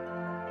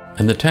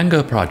 And the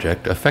Tenga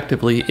project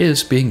effectively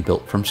is being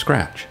built from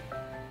scratch,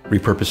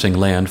 repurposing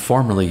land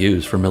formerly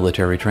used for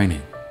military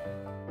training.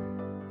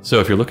 So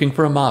if you're looking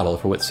for a model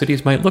for what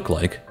cities might look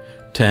like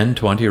 10,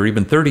 20, or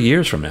even 30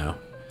 years from now,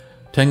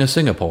 Tenga,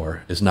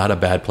 Singapore is not a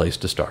bad place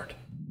to start.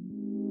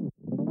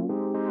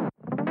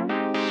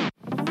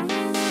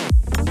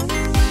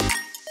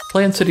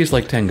 Planned cities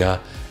like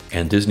Tenga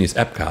and Disney's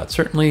Epcot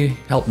certainly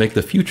help make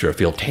the future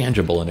feel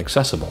tangible and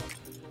accessible.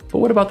 But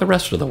what about the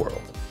rest of the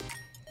world?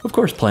 Of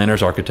course,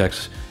 planners,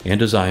 architects, and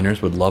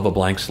designers would love a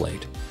blank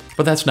slate,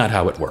 but that's not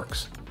how it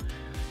works.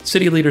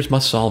 City leaders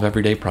must solve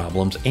everyday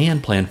problems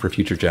and plan for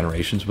future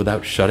generations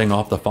without shutting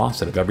off the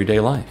faucet of everyday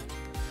life.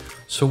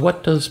 So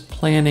what does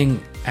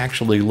planning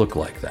actually look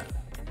like then?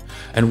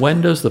 And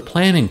when does the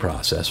planning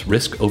process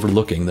risk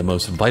overlooking the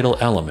most vital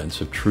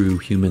elements of true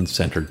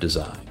human-centered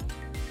design?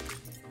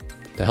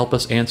 To help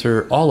us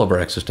answer all of our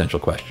existential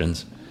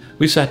questions,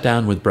 we sat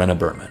down with Brenna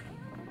Berman.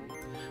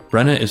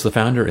 Brenna is the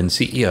founder and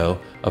CEO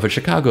of a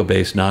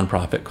Chicago-based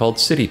nonprofit called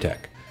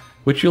CityTech,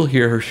 which you'll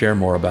hear her share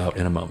more about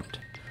in a moment.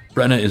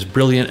 Brenna is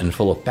brilliant and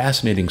full of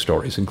fascinating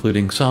stories,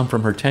 including some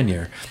from her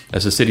tenure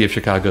as the City of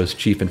Chicago's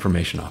Chief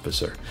Information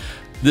Officer.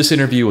 This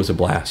interview was a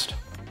blast.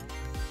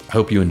 I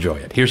hope you enjoy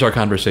it. Here's our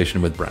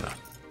conversation with Brenna.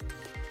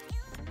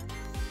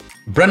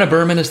 Brenna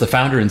Berman is the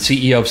founder and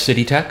CEO of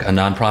CityTech, a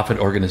nonprofit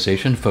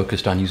organization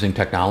focused on using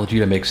technology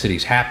to make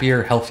cities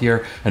happier,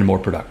 healthier, and more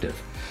productive.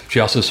 She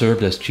also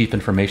served as Chief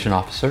Information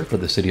Officer for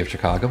the City of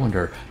Chicago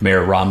under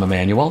Mayor Rahm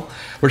Emanuel,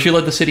 where she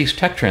led the city's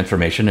tech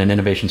transformation and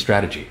innovation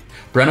strategy.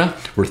 Brenna,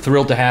 we're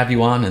thrilled to have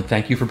you on, and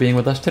thank you for being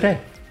with us today.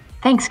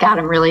 Thanks, Scott.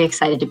 I'm really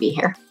excited to be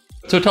here.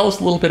 So tell us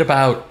a little bit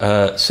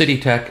about City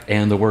Tech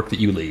and the work that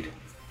you lead.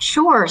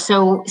 Sure.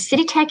 So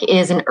City Tech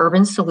is an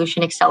urban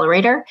solution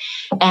accelerator.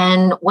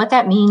 And what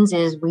that means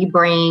is we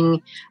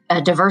bring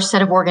a diverse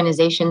set of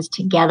organizations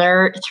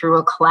together through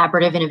a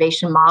collaborative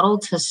innovation model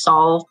to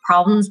solve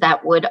problems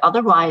that would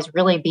otherwise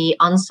really be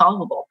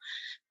unsolvable.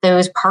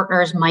 Those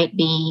partners might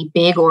be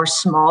big or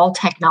small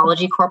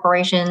technology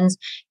corporations,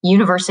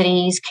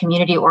 universities,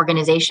 community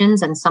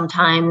organizations, and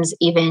sometimes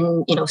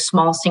even,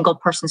 small single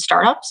person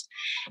startups.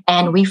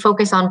 And we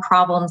focus on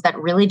problems that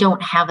really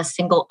don't have a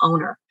single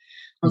owner.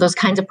 Those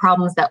kinds of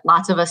problems that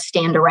lots of us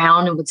stand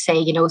around and would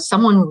say,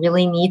 someone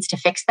really needs to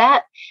fix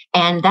that.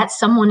 And that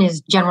someone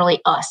is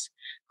generally us,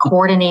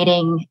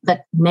 coordinating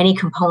the many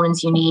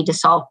components you need to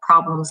solve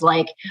problems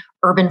like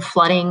urban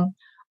flooding,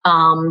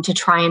 to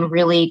try and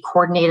really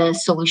coordinate a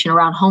solution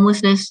around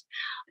homelessness,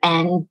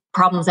 and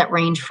problems that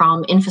range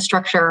from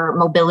infrastructure,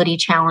 mobility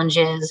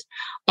challenges,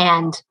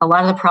 and a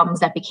lot of the problems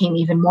that became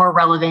even more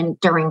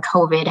relevant during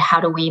COVID. How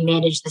do we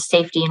manage the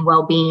safety and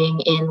well-being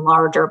in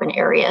large urban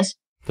areas?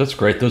 That's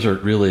great. Those are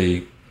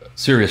really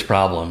serious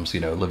problems,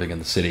 living in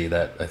the city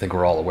that I think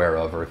we're all aware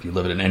of, or if you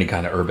live in any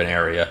kind of urban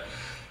area.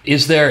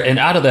 Is there, and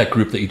out of that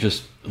group that you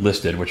just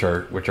listed, which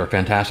are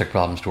fantastic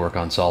problems to work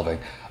on solving,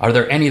 are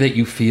there any that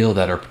you feel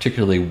that are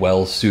particularly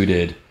well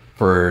suited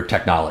for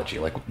technology?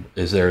 Like,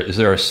 is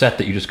there a set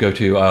that you just go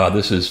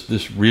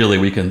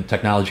to,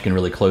 technology can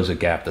really close a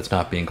gap that's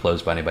not being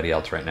closed by anybody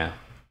else right now?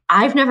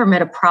 I've never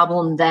met a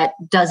problem that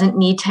doesn't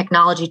need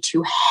technology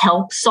to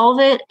help solve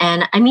it.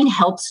 And I mean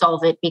help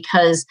solve it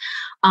because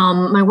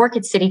my work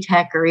at City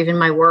Tech, or even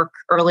my work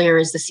earlier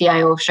as the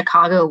CIO of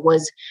Chicago,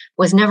 was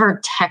never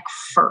tech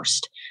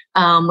first,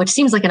 which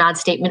seems like an odd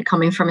statement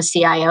coming from a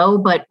CIO,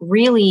 but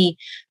really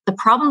the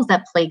problems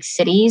that plague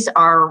cities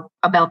are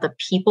about the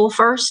people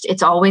first.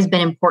 It's always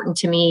been important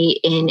to me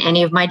in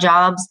any of my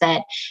jobs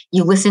that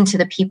you listen to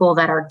the people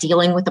that are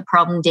dealing with the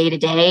problem day to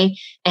day.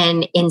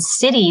 And in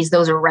cities,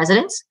 those are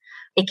residents.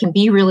 It can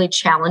be really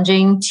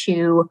challenging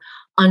to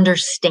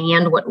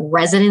understand what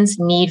residents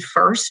need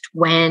first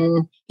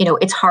when,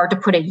 it's hard to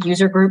put a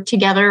user group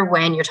together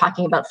when you're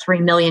talking about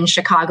 3 million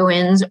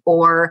Chicagoans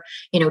or,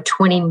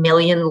 20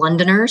 million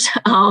Londoners.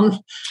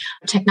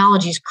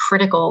 Technology is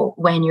critical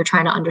when you're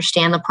trying to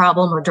understand the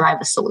problem or drive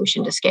a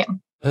solution to scale.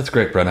 That's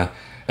great, Brenna.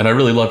 And I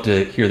really love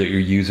to hear that you're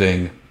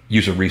using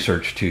user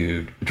research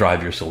to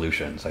drive your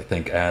solutions. I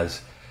think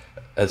as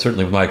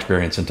certainly with my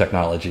experience in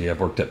technology, I've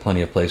worked at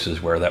plenty of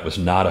places where that was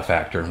not a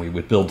factor, and we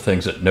would build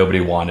things that nobody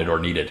wanted or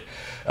needed.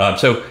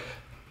 So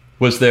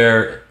was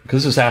there,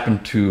 because this has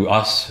happened to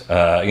us,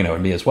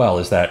 and me as well,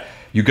 is that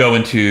you go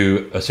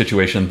into a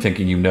situation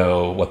thinking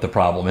what the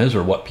problem is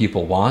or what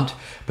people want,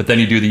 but then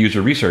you do the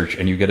user research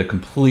and you get a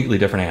completely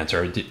different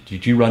answer.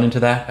 Did you run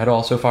into that at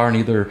all so far in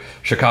either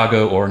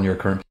Chicago or in your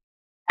current?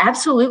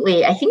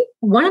 Absolutely. I think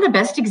one of the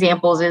best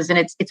examples is, and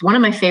it's one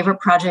of my favorite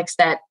projects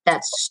that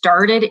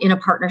started in a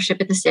partnership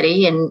at the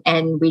city,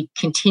 and we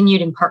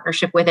continued in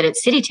partnership with it at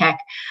City Tech.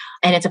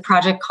 And it's a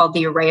project called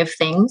the Array of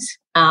Things.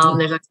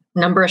 There's a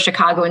number of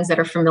Chicagoans that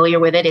are familiar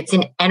with it. It's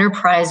an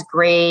enterprise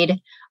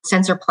grade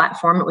sensor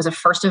platform. It was a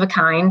first of a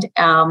kind.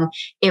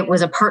 It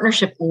was a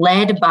partnership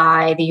led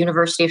by the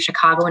University of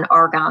Chicago and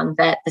Argonne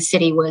that the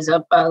city was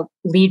a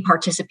lead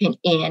participant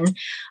in.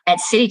 At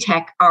City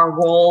Tech, our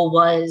role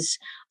was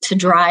to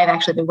drive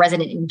actually the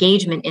resident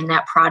engagement in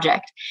that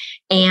project.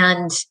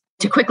 And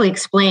to quickly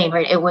explain,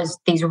 right, it was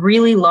these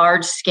really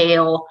large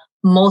scale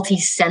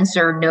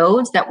multi-sensor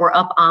nodes that were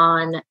up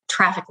on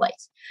traffic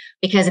lights.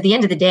 Because at the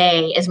end of the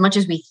day, as much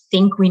as we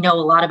think we know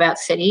a lot about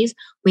cities,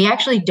 we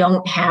actually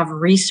don't have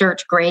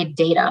research grade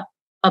data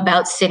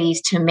about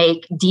cities to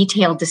make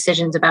detailed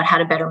decisions about how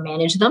to better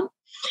manage them.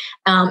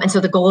 And so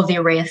the goal of the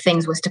Array of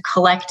Things was to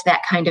collect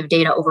that kind of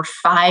data over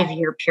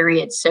 5-year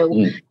periods. So,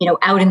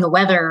 out in the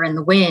weather and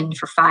the wind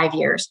for 5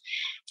 years.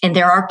 And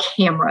there are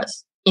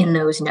cameras in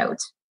those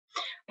nodes.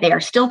 They are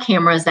still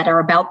cameras that are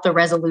about the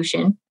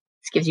resolution.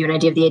 This gives you an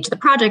idea of the age of the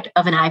project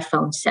of an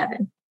iPhone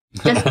 7.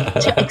 Just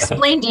to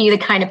explain to you the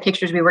kind of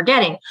pictures we were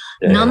getting.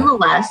 Yeah.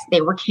 Nonetheless, they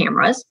were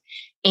cameras.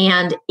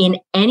 And in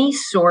any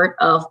sort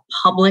of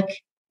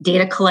public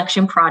data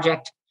collection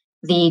project,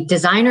 the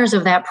designers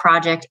of that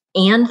project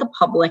and the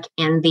public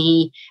and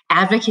the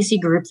advocacy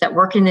groups that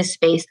work in this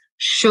space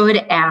should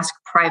ask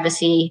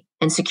privacy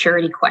and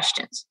security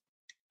questions.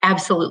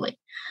 Absolutely.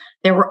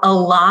 There were a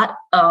lot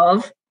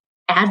of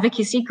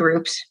advocacy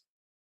groups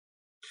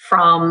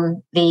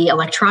from the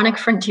Electronic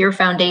Frontier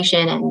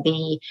Foundation and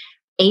the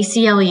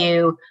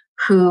ACLU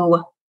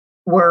who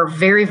were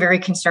very, very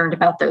concerned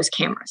about those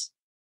cameras,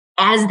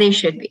 as they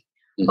should be.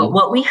 Mm-hmm. But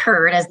what we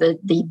heard as the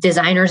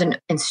designers and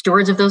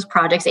stewards of those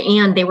projects,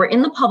 and they were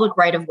in the public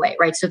right of way,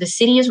 right? So the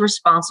city is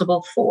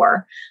responsible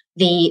for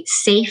the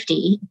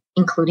safety,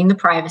 including the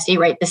privacy,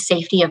 right? The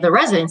safety of the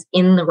residents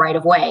in the right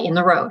of way, in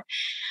the road.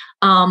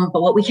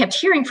 But what we kept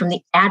hearing from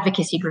the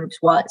advocacy groups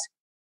was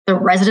the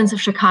residents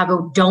of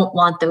Chicago don't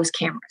want those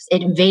cameras.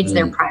 It invades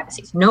their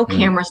privacies. No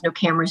cameras, no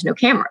cameras, no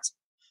cameras.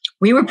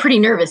 We were pretty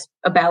nervous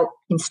about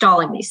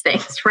installing these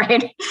things,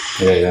 right?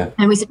 Yeah.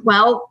 And we said,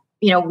 well,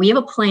 we have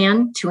a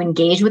plan to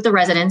engage with the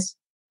residents.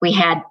 We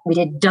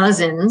did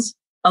dozens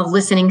of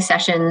listening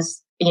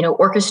sessions,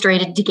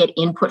 orchestrated to get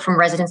input from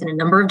residents in a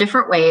number of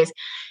different ways.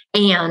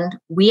 And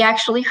we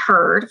actually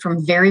heard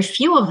from very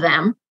few of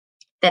them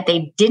that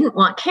they didn't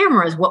want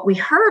cameras. What we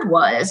heard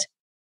was,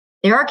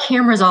 there are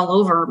cameras all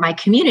over my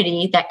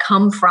community that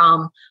come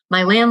from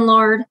my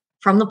landlord,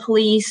 from the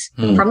police,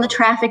 from the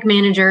traffic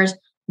managers.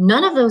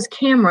 None of those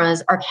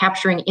cameras are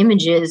capturing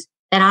images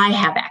that I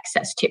have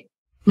access to.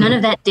 None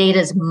of that data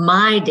is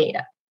my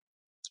data.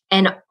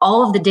 And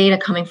all of the data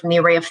coming from the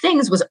Array of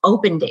Things was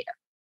open data.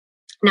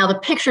 Now, the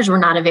pictures were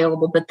not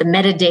available, but the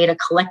metadata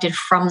collected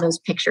from those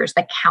pictures,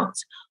 the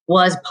counts,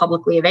 was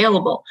publicly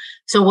available.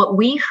 So what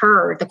we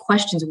heard, the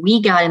questions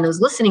we got in those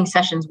listening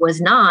sessions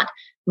was not,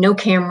 no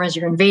cameras,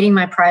 you're invading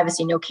my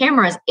privacy, no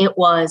cameras. It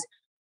was,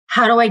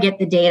 how do I get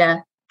the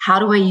data? How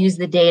do I use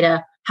the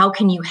data? How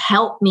can you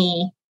help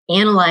me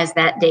analyze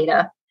that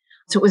data?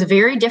 So it was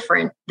very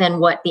different than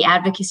what the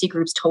advocacy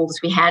groups told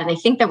us we had. And I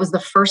think that was the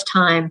first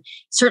time,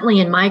 certainly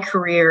in my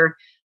career,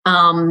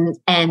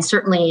 and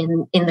certainly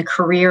in the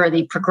career or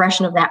the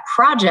progression of that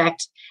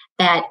project,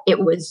 that it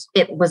was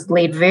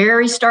laid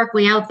very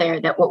starkly out there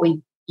that what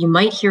you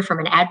might hear from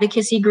an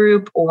advocacy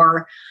group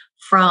or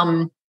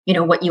from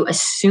what you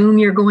assume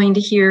you're going to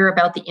hear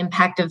about the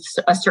impact of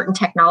a certain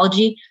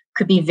technology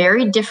could be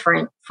very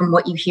different from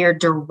what you hear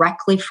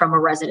directly from a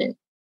resident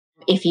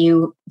if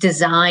you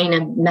design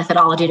a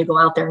methodology to go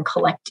out there and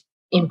collect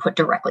input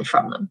directly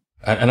from them.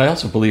 And I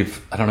also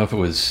believe, I don't know if it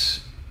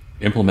was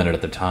implemented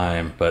at the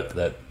time, but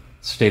that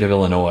state of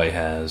Illinois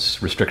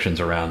has restrictions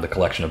around the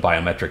collection of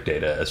biometric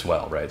data as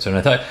well, right? So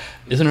I thought,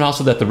 isn't it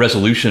also that the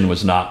resolution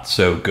was not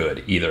so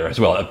good either as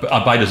well,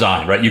 by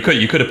design, right? You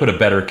could have put a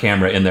better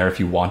camera in there if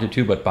you wanted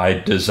to, but by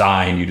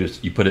design,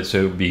 you put it so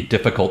it would be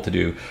difficult to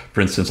do,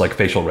 for instance, like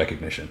facial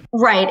recognition.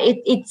 Right.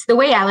 It's the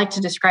way I like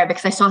to describe it,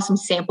 because I saw some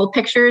sample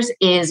pictures,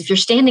 is if you're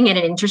standing at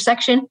an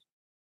intersection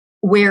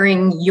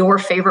wearing your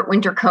favorite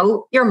winter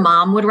coat, your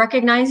mom would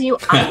recognize you.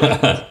 I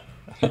wouldn't.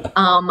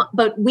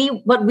 But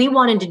what we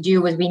wanted to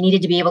do was we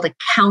needed to be able to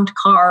count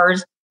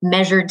cars,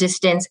 measure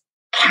distance,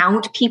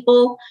 count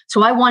people.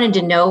 So I wanted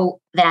to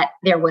know that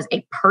there was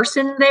a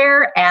person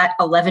there at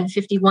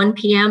 11:51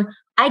 p.m.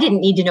 I didn't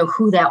need to know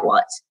who that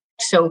was.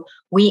 So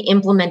we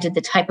implemented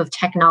the type of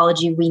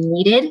technology we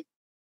needed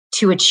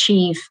to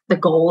achieve the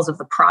goals of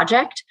the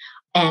project,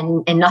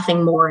 and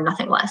nothing more,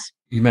 nothing less.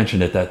 You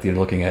mentioned it that you're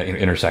looking at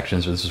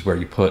intersections. This is where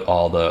you put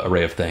all the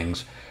array of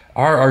things.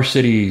 Are our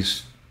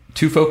cities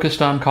too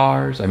focused on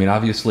cars? I mean,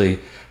 obviously,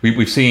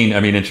 we've seen,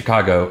 in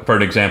Chicago, for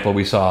an example,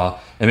 we saw,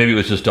 and maybe it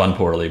was just done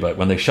poorly, but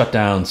when they shut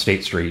down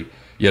State Street,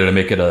 to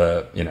make it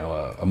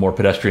a more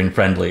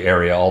pedestrian-friendly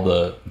area, all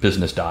the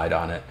business died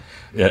on it.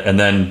 And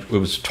then it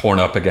was torn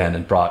up again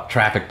and brought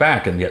traffic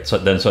back, and yet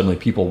then suddenly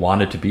people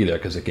wanted to be there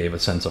because it gave a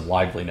sense of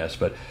liveliness.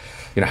 But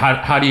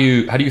how do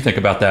you think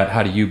about that?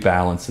 How do you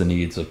balance the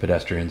needs of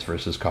pedestrians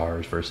versus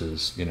cars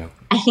versus,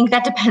 I think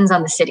that depends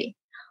on the city.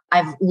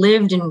 I've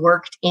lived and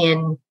worked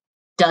in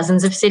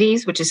dozens of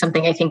cities, which is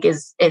something I think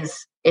is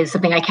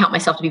something I count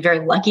myself to be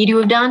very lucky to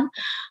have done.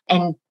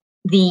 And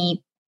the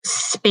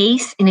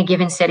space in a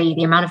given city,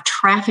 the amount of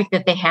traffic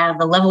that they have,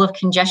 the level of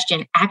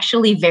congestion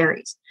actually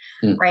varies,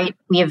 right?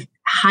 We have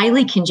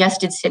highly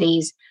congested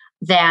cities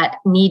that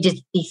need to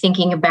be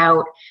thinking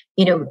about,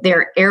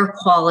 their air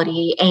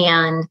quality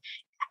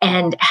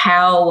and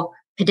how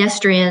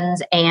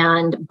pedestrians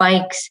and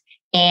bikes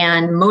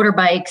and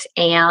motorbikes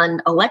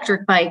and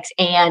electric bikes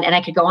and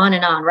I could go on,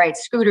 right?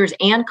 Scooters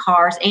and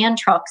cars and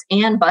trucks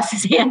and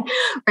buses and,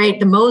 right?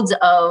 The modes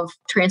of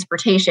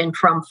transportation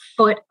from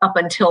foot up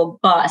until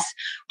bus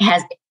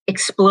has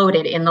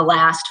exploded in the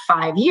last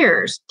 5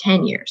 years,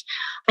 10 years.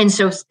 And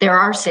so there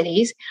are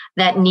cities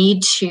that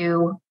need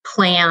to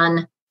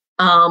plan,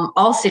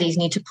 all cities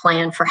need to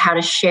plan for how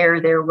to share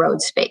their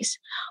road space.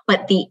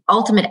 But the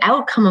ultimate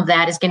outcome of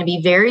that is going to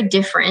be very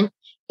different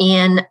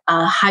in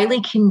a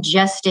highly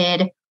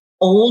congested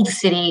old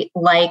city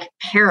like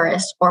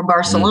Paris or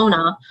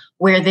Barcelona,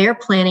 where their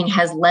planning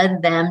has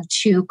led them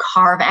to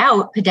carve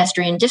out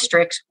pedestrian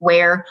districts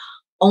where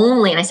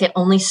only, and I say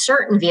only,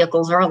 certain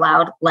vehicles are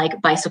allowed, like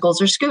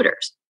bicycles or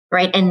scooters,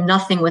 right? And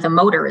nothing with a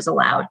motor is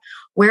allowed.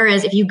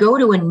 Whereas if you go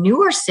to a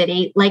newer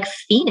city like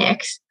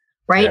Phoenix,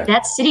 right,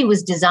 that city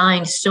was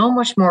designed so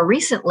much more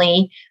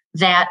recently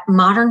that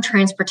modern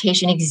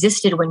transportation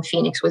existed when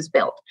Phoenix was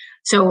built.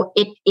 So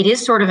it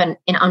is sort of an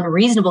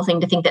unreasonable thing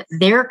to think that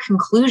their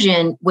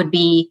conclusion would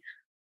be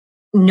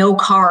no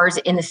cars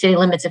in the city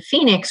limits of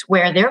Phoenix,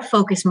 where their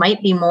focus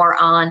might be more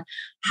on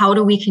how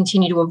do we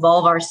continue to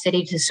evolve our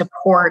city to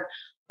support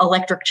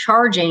electric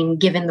charging,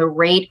 given the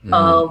rate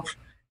of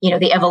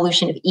the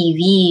evolution of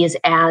EVs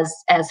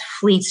as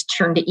fleets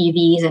turn to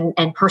EVs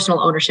and personal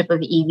ownership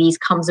of EVs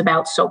comes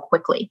about so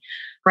quickly.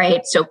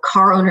 right? So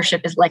car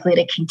ownership is likely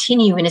to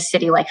continue in a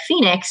city like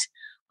Phoenix,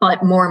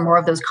 but more and more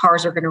of those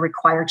cars are going to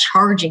require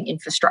charging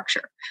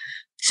infrastructure.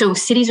 So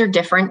cities are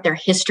different, their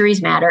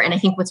histories matter. And I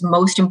think what's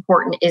most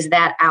important is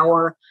that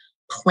our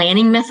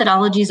planning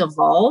methodologies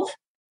evolve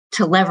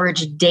to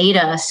leverage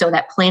data so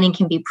that planning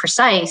can be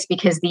precise,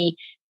 because the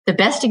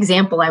best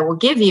example I will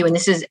give you, and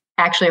this is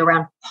actually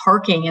around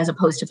parking as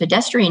opposed to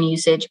pedestrian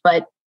usage,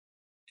 but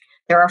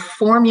there are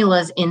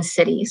formulas in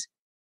cities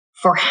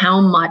for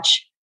how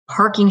much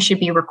parking should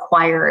be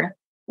required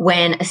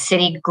when a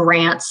city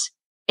grants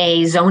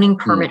a zoning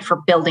permit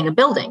for building a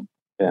building,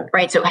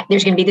 right? So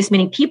there's going to be this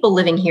many people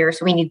living here,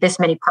 so we need this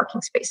many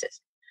parking spaces.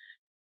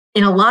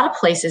 In a lot of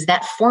places,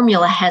 that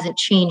formula hasn't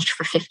changed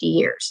for 50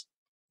 years,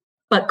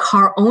 but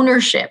car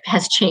ownership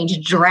has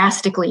changed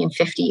drastically in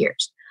 50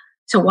 years.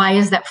 So why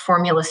is that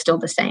formula still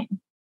the same?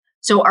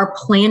 So our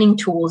planning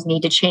tools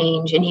need to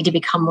change and need to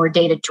become more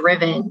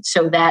data-driven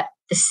so that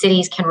the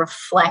cities can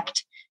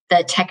reflect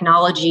the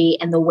technology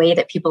and the way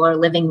that people are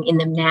living in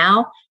them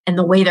now and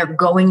the way they're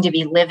going to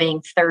be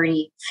living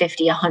 30,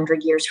 50,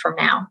 100 years from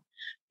now.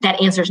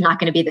 That answer is not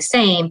going to be the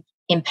same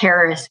in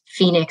Paris,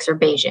 Phoenix, or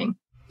Beijing.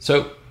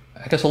 So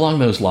I guess along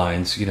those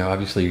lines,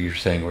 obviously you're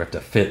saying we have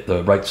to fit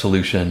the right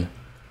solution.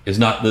 It's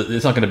not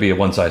going to be a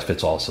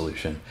one-size-fits-all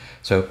solution.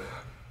 So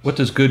what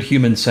does good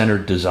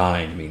human-centered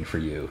design mean for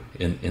you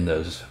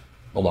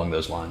along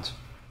those lines?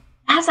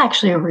 That's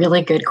actually a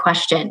really good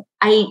question.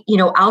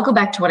 I'll go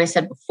back to what I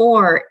said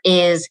before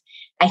is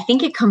I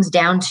think it comes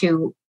down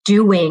to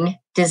doing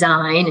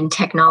design and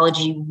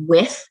technology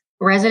with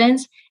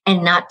residents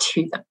and not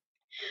to them.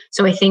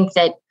 So I think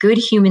that good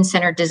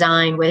human-centered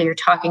design, whether you're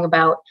talking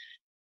about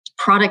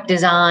product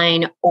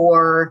design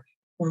or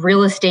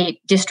real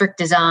estate district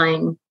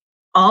design,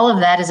 all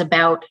of that is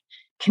about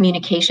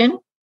communication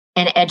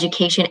and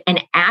education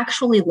and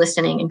actually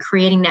listening and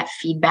creating that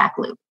feedback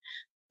loop.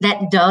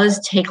 That does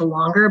take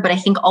longer, but I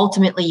think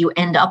ultimately you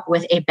end up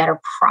with a better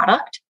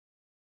product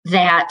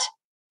that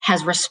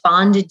has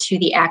responded to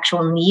the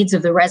actual needs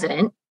of the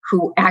resident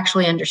who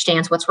actually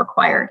understands what's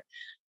required.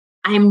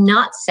 I'm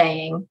not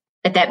saying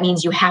that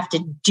means you have to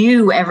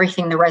do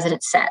everything the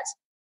resident says,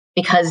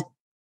 because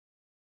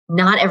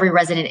not every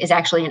resident is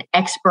actually an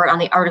expert on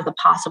the art of the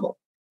possible.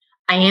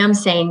 I am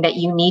saying that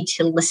you need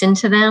to listen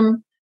to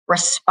them,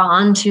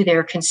 respond to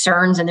their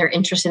concerns and their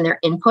interests and their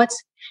inputs,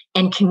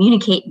 and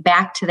communicate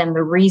back to them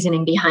the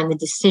reasoning behind the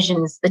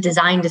decisions, the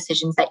design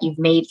decisions that you've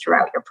made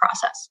throughout your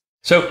process.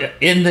 So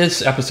in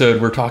this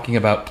episode, we're talking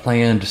about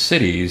planned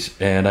cities,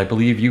 and I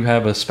believe you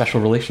have a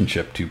special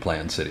relationship to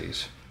planned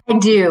cities. I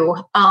do.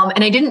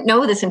 And I didn't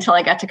know this until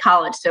I got to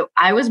college. So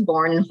I was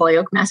born in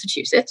Holyoke,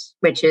 Massachusetts,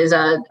 which is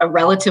a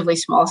relatively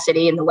small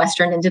city in the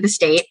western end of the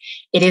state.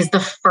 It is the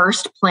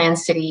first planned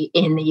city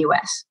in the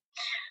U.S.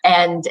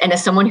 And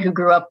as someone who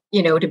grew up,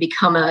 to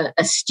become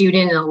a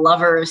student and a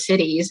lover of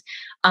cities,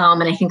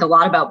 and I think a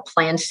lot about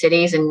planned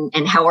cities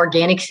and how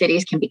organic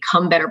cities can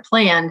become better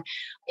planned.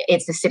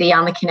 It's a city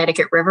on the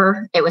Connecticut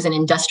River. It was an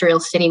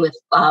industrial city with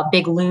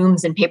big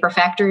looms and paper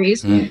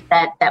factories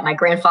that my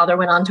grandfather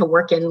went on to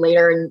work in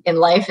later in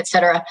life, et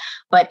cetera.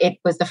 But it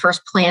was the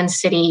first planned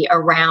city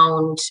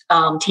around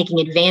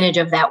taking advantage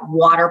of that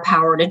water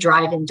power to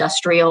drive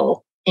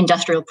industrial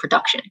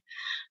production.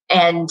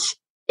 And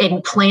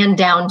planned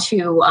down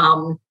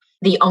to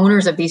the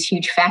owners of these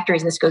huge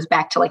factories, and this goes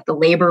back to like the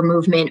labor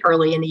movement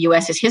early in the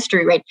US's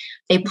history, right?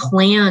 They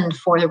planned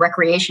for the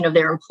recreation of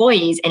their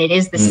employees, and it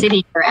is the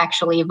city where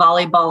actually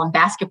volleyball and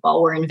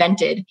basketball were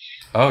invented.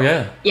 Oh,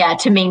 yeah. Yeah,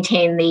 to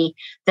maintain the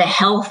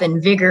health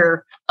and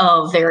vigor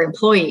of their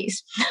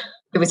employees.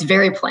 It was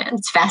very planned.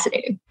 It's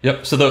fascinating.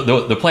 Yep. So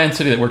the planned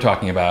city that we're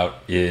talking about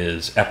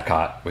is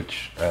Epcot,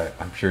 which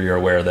I'm sure you're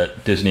aware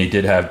that Disney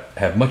did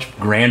have much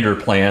grander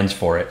plans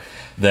for it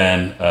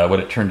than what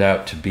it turned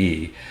out to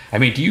be. I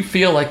mean, do you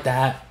feel like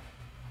that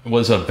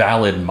was a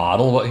valid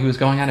model, what he was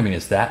going on? I mean,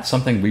 is that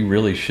something we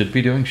really should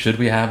be doing? Should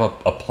we have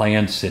a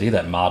planned city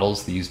that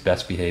models these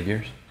best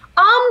behaviors?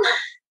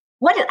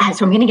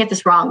 So I'm going to get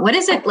this wrong. What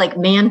is it? Like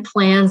man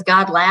plans,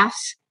 God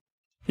laughs?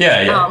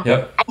 Yeah.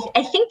 Yep.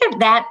 I think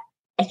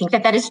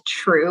that is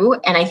true.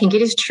 And I think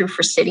it is true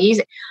for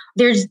cities.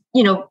 There's,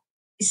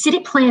 city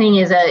planning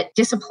is a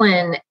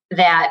discipline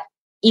that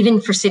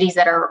even for cities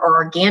that are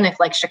organic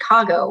like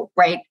Chicago,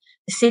 right?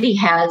 The city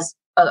has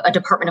a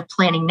department of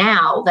planning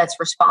now that's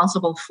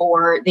responsible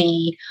for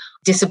the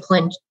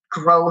disciplined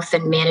growth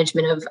and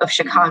management of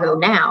Chicago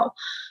now.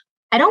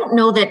 I don't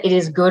know that it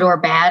is good or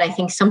bad. I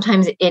think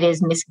sometimes it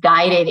is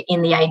misguided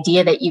in the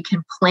idea that you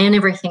can plan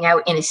everything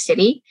out in a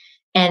city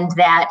and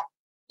that,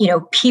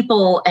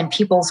 people and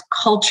people's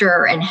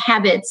culture and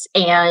habits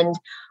and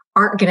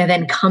aren't going to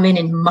then come in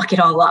and muck it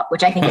all up,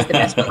 which I think is the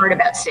best part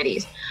about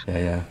cities.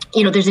 Yeah.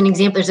 There's an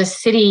example. There's a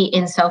city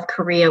in South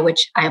Korea,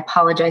 which I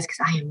apologize because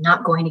I am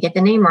not going to get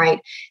the name right,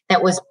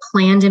 that was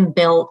planned and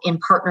built in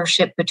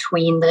partnership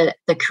between the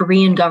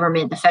Korean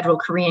government, the federal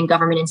Korean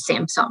government, and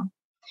Samsung.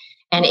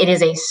 And it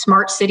is a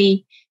smart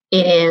city.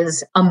 It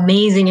is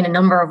amazing in a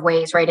number of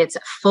ways, right? It's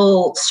a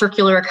full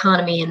circular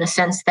economy in the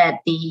sense that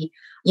the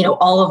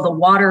all of the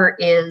water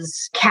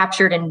is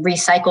captured and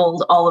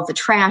recycled, all of the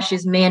trash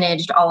is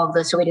managed,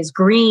 so it is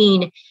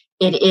green,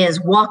 it is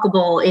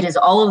walkable, it is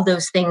all of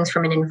those things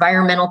from an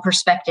environmental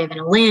perspective and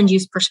a land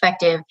use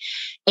perspective.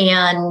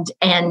 And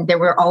there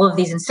were all of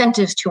these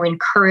incentives to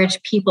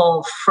encourage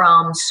people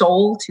from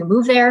Seoul to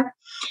move there.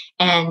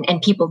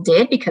 And people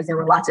did, because there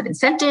were lots of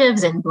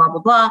incentives and blah,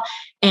 blah, blah.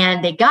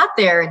 And they got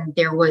there and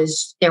there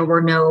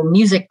were no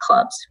music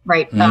clubs,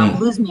 right?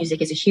 Blues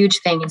music is a huge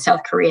thing in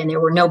South Korea. And there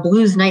were no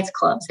blues nights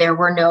clubs. There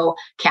were no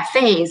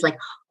cafes, like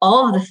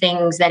all of the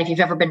things that, if you've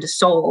ever been to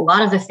Seoul, a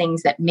lot of the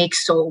things that make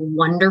Seoul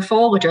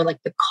wonderful, which are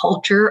like the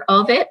culture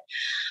of it,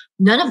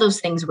 none of those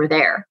things were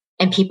there.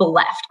 And people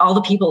left. All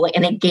the people,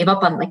 and they gave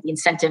up on like the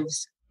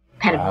incentives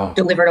kind of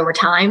delivered over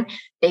time.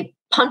 They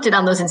punted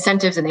on those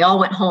incentives and they all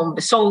went home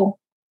to Seoul.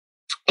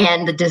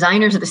 And the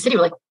designers of the city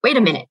were like, wait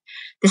a minute,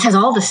 this has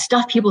all the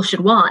stuff people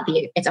should want.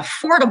 It's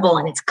affordable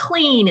and it's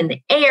clean and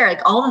the air,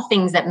 like all the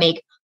things that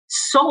make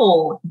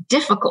Seoul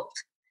difficult,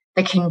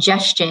 the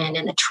congestion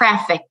and the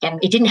traffic.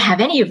 And it didn't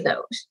have any of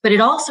those, but it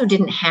also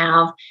didn't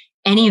have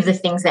any of the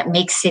things that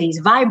make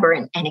cities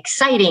vibrant and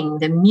exciting,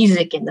 the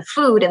music and the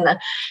food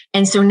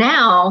and so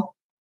now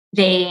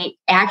they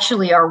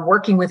actually are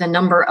working with a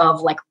number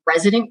of like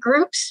resident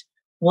groups,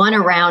 one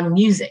around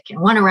music and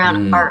one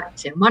around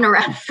art and one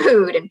around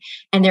food.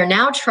 And they're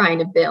now trying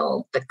to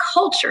build the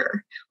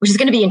culture, which is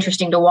going to be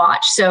interesting to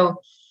watch.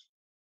 So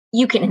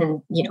you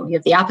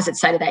have the opposite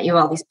side of that. You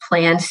have all these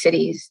planned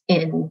cities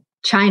in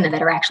China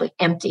that are actually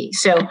empty.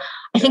 So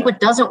I think what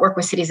doesn't work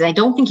with cities is I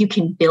don't think you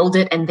can build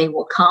it and they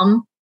will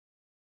come,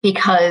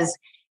 because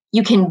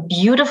you can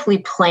beautifully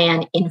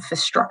plan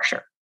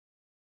infrastructure.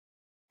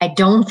 I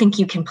don't think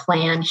you can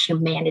plan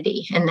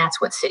humanity, and that's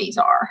what cities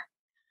are.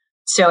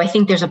 So I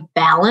think there's a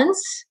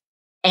balance.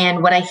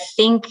 And what I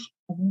think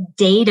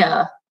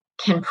data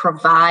can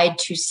provide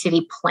to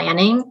city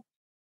planning,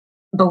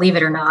 believe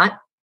it or not,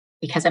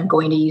 because I'm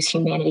going to use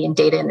humanity and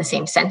data in the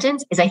same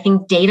sentence, is I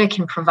think data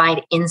can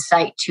provide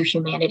insight to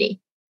humanity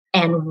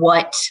and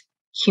what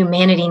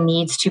humanity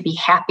needs to be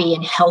happy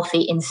and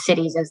healthy in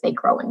cities as they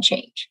grow and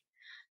change.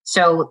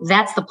 So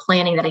that's the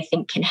planning that I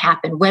think can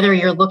happen, whether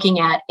you're looking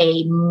at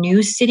a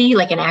new city,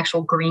 like an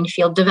actual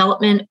greenfield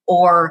development,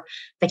 or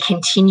the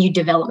continued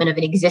development of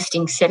an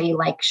existing city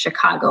like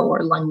Chicago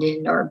or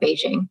London or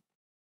Beijing.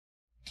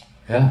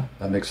 Yeah,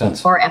 that makes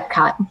sense. Or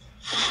Epcot.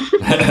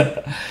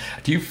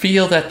 Do you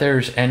feel that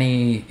there's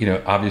any,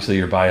 obviously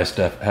you're biased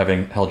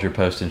having held your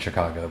post in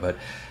Chicago, but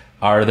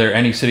are there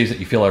any cities that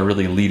you feel are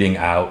really leading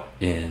out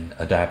in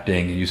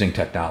adapting and using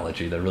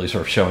technology that are really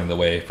sort of showing the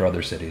way for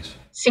other cities?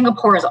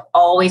 Singapore is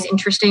always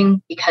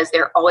interesting because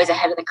they're always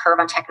ahead of the curve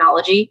on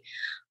technology.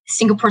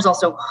 Singapore is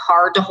also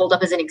hard to hold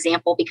up as an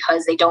example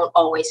because they don't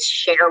always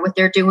share what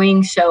they're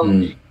doing.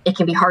 So it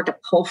can be hard to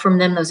pull from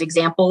them those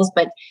examples,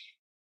 but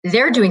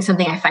they're doing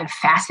something I find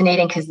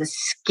fascinating because the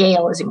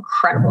scale is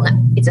incredible.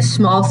 It's a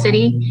small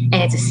city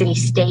and it's a city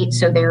state.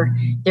 So their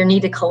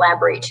need to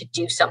collaborate to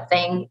do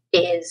something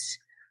is,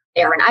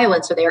 they're an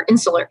island, so they're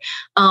insular.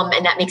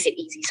 And that makes it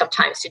easy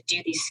sometimes to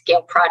do these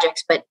scale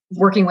projects. But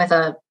working with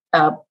a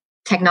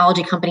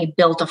technology company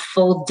built a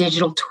full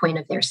digital twin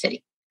of their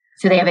city.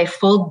 So they have a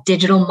full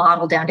digital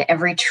model down to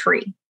every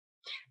tree.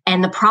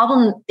 And the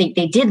problem, they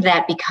did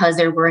that because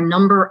there were a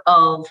number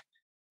of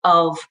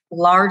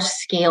large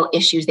scale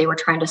issues they were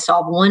trying to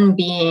solve. One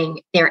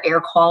being their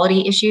air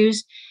quality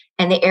issues.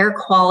 And the air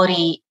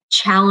quality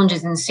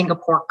challenges in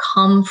Singapore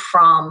come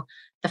from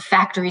the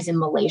factories in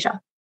Malaysia.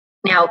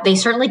 Now, they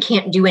certainly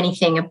can't do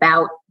anything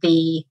about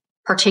the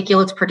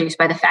particulates produced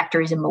by the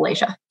factories in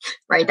Malaysia,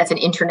 right? That's an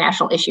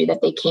international issue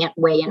that they can't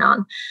weigh in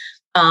on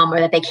or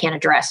that they can't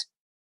address.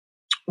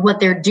 What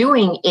they're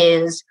doing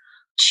is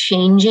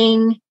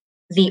changing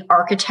the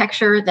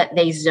architecture that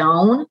they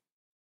zone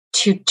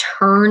to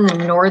turn the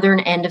northern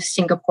end of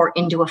Singapore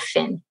into a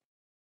fin,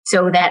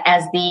 so that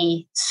as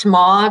the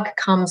smog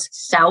comes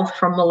south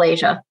from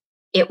Malaysia,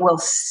 it will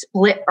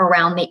split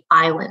around the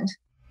island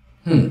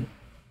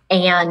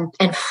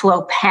and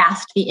flow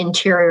past the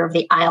interior of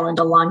the island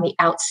along the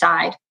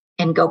outside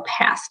and go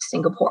past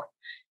Singapore,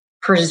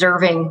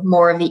 preserving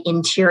more of the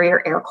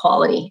interior air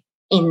quality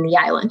in the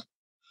island.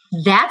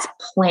 That's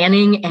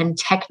planning and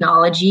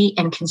technology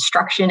and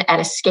construction at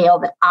a scale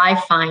that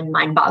I find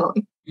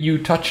mind-boggling.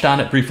 You touched on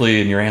it briefly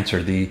in your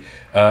answer, the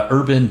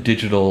urban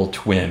digital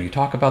twin. You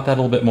talk about that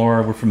a little bit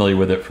more. We're familiar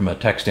with it from a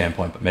tech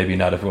standpoint, but maybe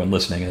not everyone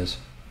listening is.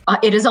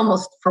 It is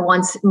almost for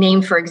once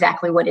named for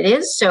exactly what it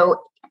is.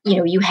 So,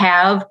 you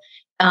have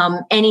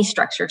any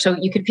structure. So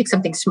you could pick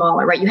something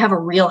smaller, right? You have a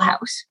real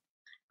house,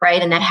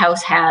 right? And that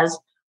house has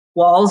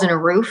walls and a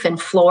roof and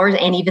floors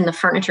and even the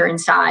furniture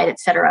inside, et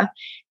cetera.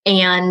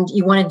 And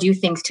you want to do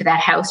things to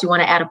that house. You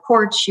want to add a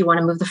porch. You want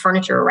to move the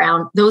furniture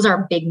around. Those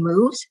are big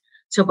moves.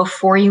 So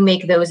before you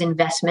make those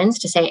investments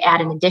to say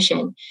add an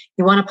addition,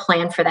 you want to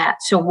plan for that.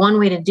 So one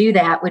way to do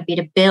that would be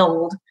to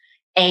build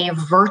a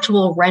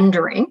virtual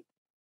rendering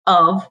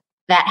of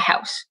that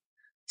house.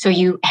 So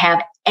you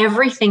have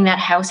everything that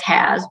house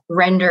has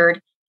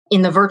rendered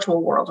in the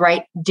virtual world,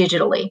 right?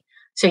 Digitally.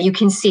 So you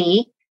can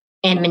see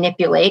and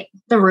manipulate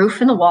the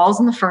roof and the walls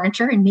and the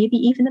furniture and maybe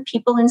even the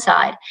people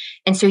inside.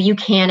 And so you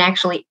can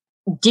actually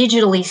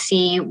digitally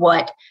see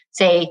what,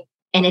 say,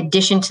 an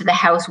addition to the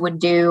house would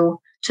do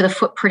to the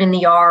footprint in the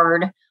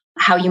yard,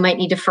 how you might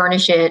need to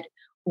furnish it,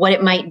 what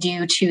it might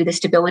do to the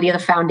stability of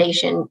the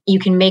foundation. You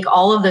can make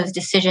all of those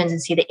decisions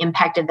and see the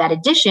impact of that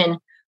addition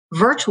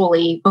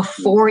virtually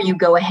before you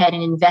go ahead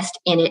and invest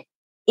in it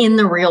in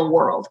the real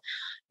world.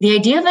 The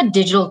idea of a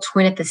digital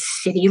twin at the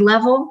city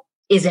level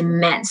is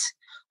immense.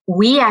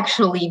 We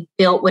actually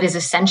built what is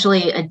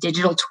essentially a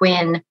digital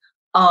twin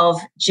of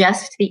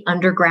just the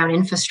underground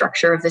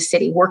infrastructure of the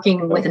city,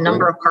 working with a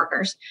number of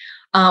partners.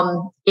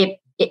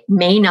 It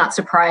may not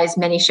surprise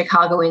many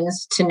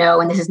Chicagoans to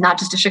know, and this is not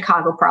just a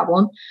Chicago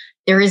problem,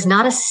 there is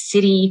not a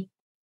city,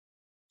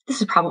 this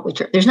is probably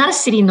true, there's not a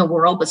city in the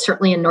world, but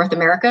certainly in North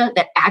America,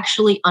 that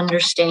actually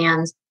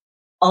understands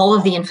all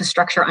of the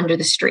infrastructure under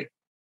the street.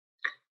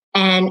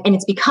 And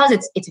it's because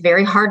it's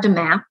very hard to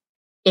map.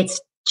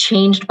 It's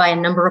changed by a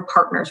number of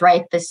partners,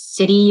 right? The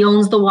city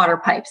owns the water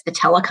pipes. The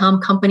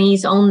telecom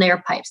companies own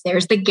their pipes.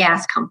 There's the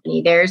gas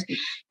company. If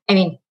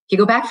you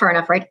go back far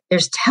enough, right?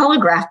 There's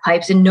telegraph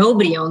pipes and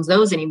nobody owns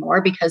those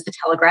anymore because the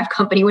telegraph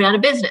company went out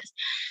of business.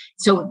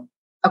 So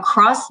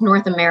across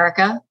North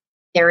America,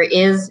 there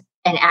is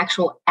an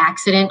actual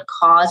accident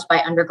caused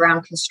by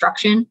underground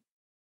construction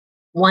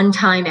one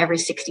time every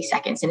 60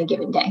 seconds in a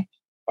given day.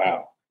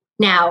 Wow.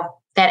 Now,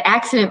 that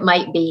accident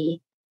might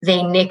be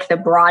they nick the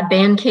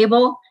broadband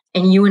cable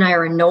and you and I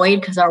are annoyed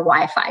because our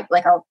Wi-Fi,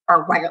 like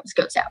our wireless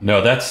goes out.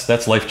 No,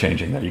 that's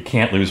life-changing. That you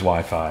can't lose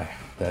Wi-Fi.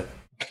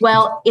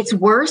 Well, it's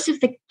worse if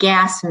the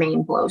gas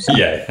main blows up.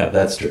 Yeah,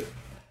 that's true.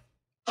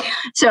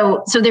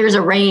 So there's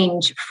a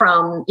range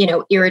from,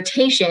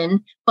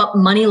 irritation, but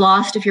money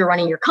lost if you're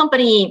running your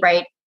company,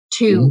 right,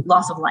 to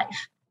loss of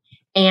life.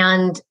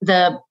 And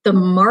the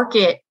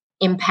market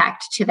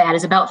impact to that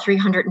is about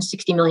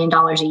 $360 million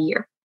a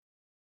year.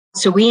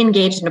 So we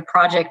engaged in a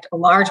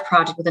large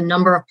project with a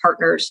number of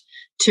partners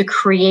to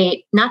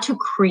create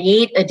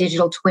a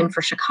digital twin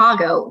for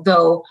Chicago,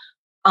 though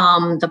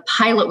the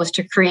pilot was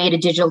to create a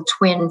digital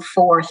twin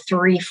for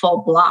 3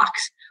 full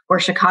blocks where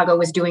Chicago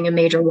was doing a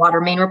major water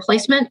main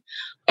replacement.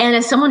 And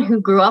as someone who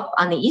grew up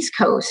on the East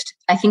Coast,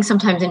 I think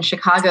sometimes in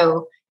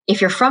Chicago, if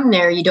you're from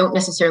there, you don't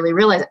necessarily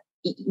realize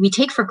we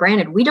take for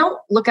granted. We don't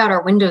look out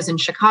our windows in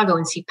Chicago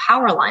and see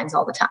power lines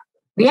all the time.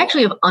 We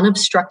actually have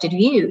unobstructed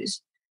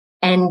views.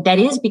 And that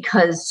is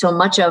because so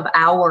much of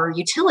our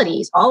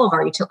utilities, all of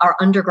our utilities, are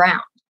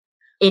underground.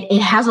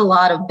 It has a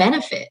lot of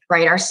benefit,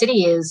 right? Our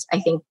city is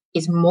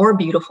more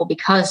beautiful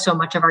because so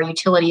much of our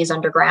utility is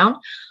underground.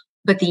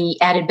 But the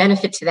added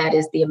benefit to that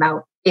is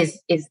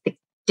the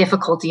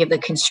difficulty of the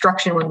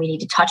construction when we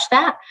need to touch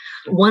that.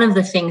 One of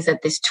the things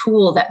that this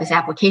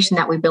application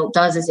that we built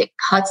does is it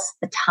cuts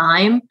the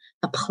time,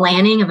 the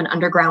planning of an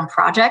underground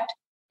project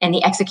and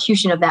the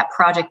execution of that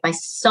project by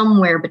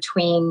somewhere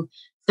between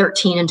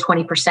 13 and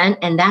 20%.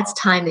 And that's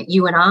time that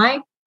you and I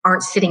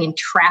aren't sitting in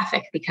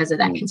traffic because of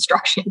that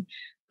construction,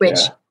 which,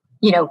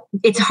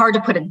 it's hard to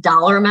put a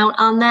dollar amount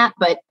on that,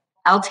 but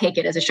I'll take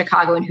it as a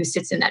Chicagoan who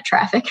sits in that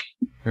traffic.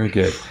 Very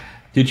good.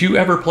 Did you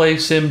ever play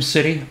Sim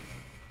City?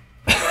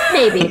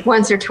 Maybe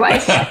once or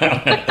twice.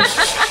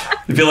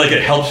 You feel like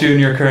it helps you in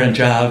your current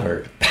job?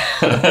 Or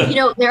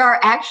there are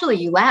actually,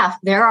 you laugh,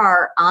 there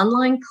are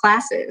online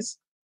classes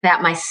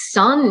that my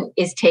son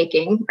is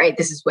taking, right?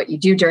 This is what you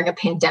do during a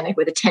pandemic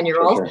with a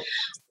 10-year-old, sure.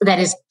 That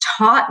is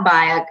taught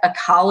by a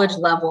college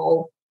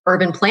level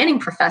urban planning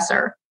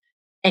professor.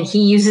 And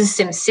he uses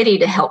SimCity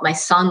to help my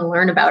son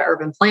learn about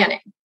urban planning.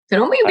 So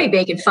don't make me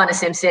making fun of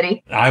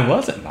SimCity. I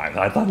wasn't.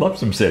 I love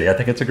SimCity. I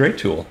think it's a great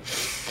tool.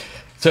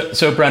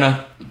 So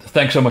Brenna,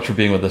 thanks so much for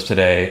being with us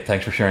today.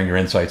 Thanks for sharing your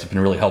insights. It's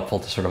been really helpful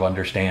to sort of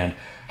understand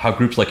how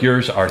groups like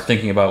yours are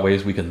thinking about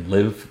ways we can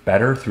live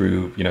better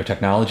through,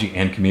 technology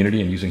and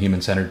community and using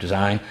human-centered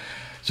design.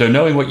 So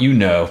knowing what you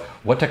know,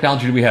 what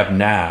technology do we have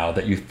now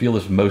that you feel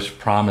is most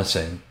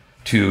promising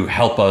to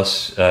help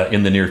us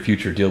in the near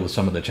future deal with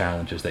some of the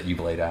challenges that you've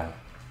laid out?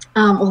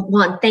 Well,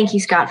 one, thank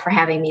you, Scott, for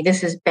having me.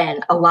 This has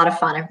been a lot of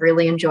fun. I've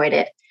really enjoyed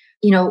it.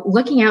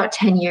 Looking out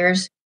 10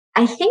 years,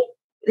 I think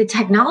the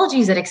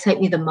technologies that excite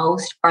me the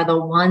most are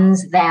the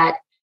ones that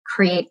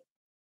create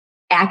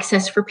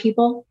access for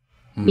people,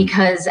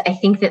 because I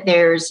think that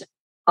there's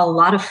a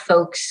lot of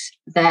folks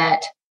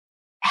that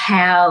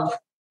have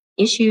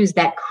issues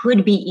that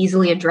could be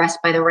easily addressed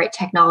by the right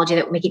technology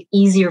that would make it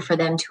easier for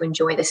them to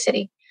enjoy the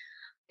city.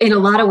 In a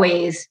lot of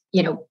ways,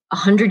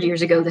 100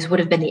 years ago, this would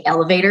have been the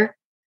elevator,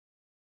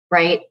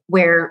 right?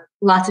 Where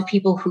lots of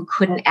people who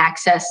couldn't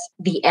access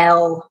the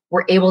L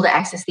were able to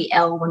access the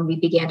L when we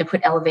began to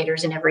put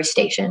elevators in every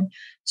station.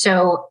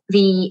 So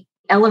the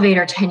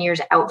elevator 10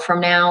 years out from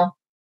now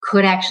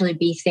could actually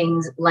be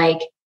things like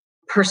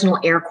personal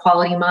air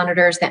quality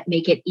monitors that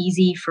make it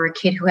easy for a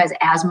kid who has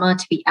asthma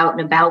to be out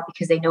and about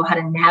because they know how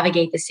to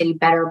navigate the city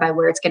better by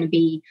where it's going to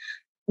be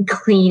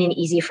clean and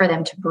easy for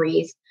them to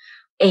breathe.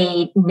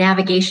 A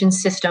navigation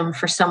system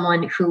for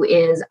someone who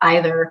is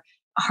either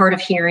hard of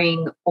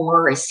hearing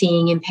or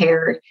seeing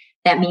impaired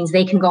that means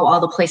they can go all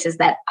the places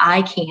that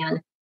I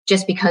can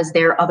just because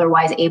they're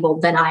otherwise able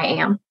than I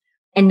am.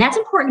 And that's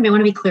important to me. I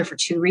want to be clear for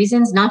two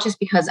reasons, not just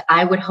because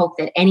I would hope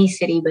that any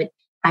city, but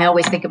I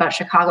always think about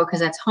Chicago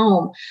because that's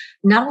home,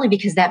 not only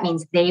because that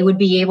means they would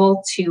be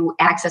able to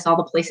access all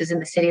the places in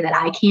the city that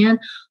I can,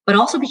 but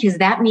also because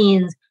that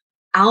means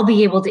I'll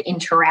be able to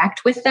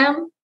interact with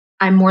them.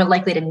 I'm more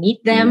likely to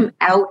meet them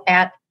out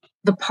at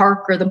the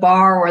park or the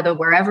bar or the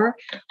wherever.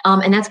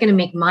 And that's going to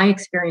make my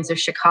experience of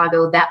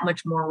Chicago that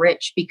much more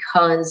rich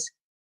because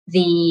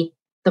the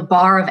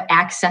bar of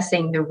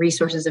accessing the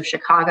resources of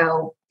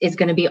Chicago is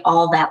going to be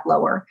all that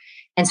lower.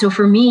 And so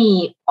for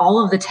me,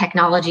 all of the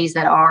technologies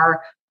that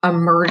are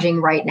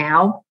emerging right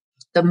now,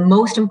 the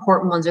most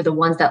important ones are the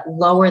ones that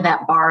lower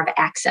that bar of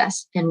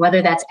access. And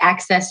whether that's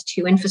access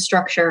to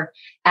infrastructure,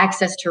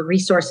 access to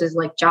resources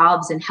like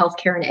jobs and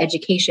healthcare and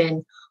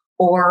education,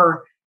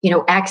 or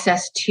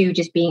access to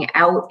just being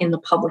out in the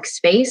public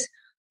space,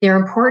 they're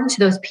important to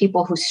those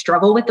people who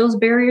struggle with those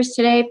barriers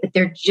today, but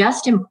they're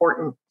just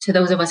important to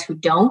those of us who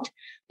don't,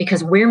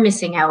 because we're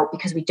missing out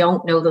because we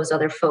don't know those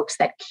other folks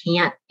that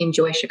can't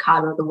enjoy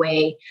Chicago the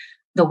way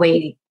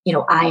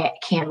I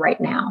can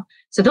right now.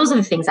 So those are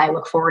the things I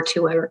look forward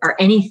to,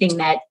 or anything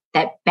that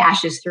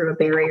bashes through a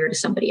barrier to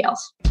somebody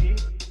else.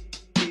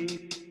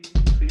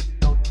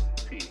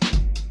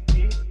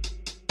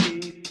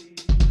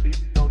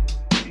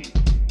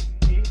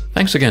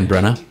 Thanks again,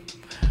 Brenna.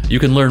 You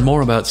can learn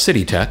more about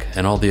CityTech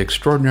and all the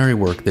extraordinary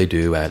work they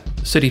do at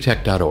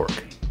citytech.org.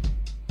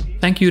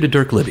 Thank you to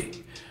Dirk Libby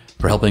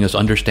for helping us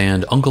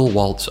understand Uncle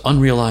Walt's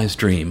unrealized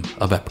dream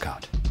of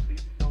Epcot.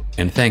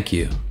 And thank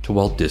you to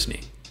Walt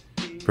Disney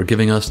for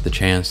giving us the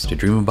chance to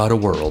dream about a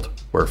world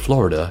where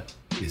Florida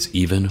is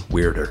even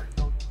weirder.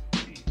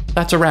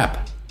 That's a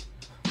wrap.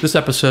 This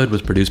episode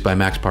was produced by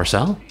Max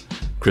Parcell.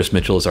 Chris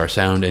Mitchell is our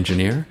sound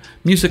engineer.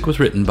 Music was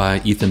written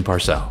by Ethan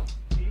Parcell.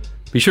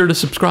 Be sure to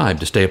subscribe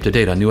to stay up to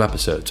date on new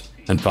episodes,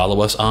 and follow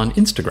us on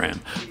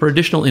Instagram for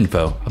additional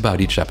info about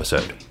each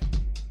episode.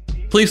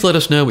 Please let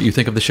us know what you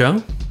think of the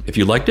show. If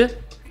you liked it,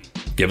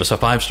 give us a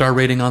 5-star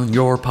rating on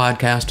your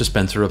podcast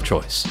dispenser of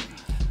choice.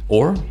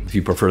 Or, if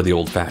you prefer the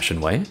old-fashioned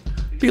way,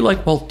 be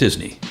like Walt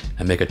Disney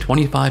and make a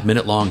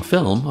 25-minute long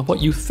film of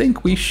what you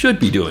think we should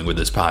be doing with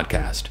this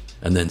podcast,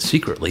 and then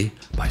secretly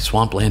buy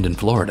swampland in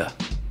Florida.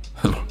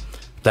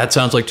 If that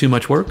sounds like too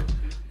much work,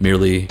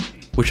 merely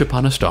wish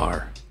upon a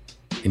star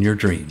and your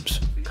dreams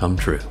come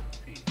true.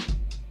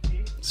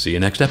 See you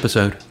next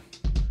episode.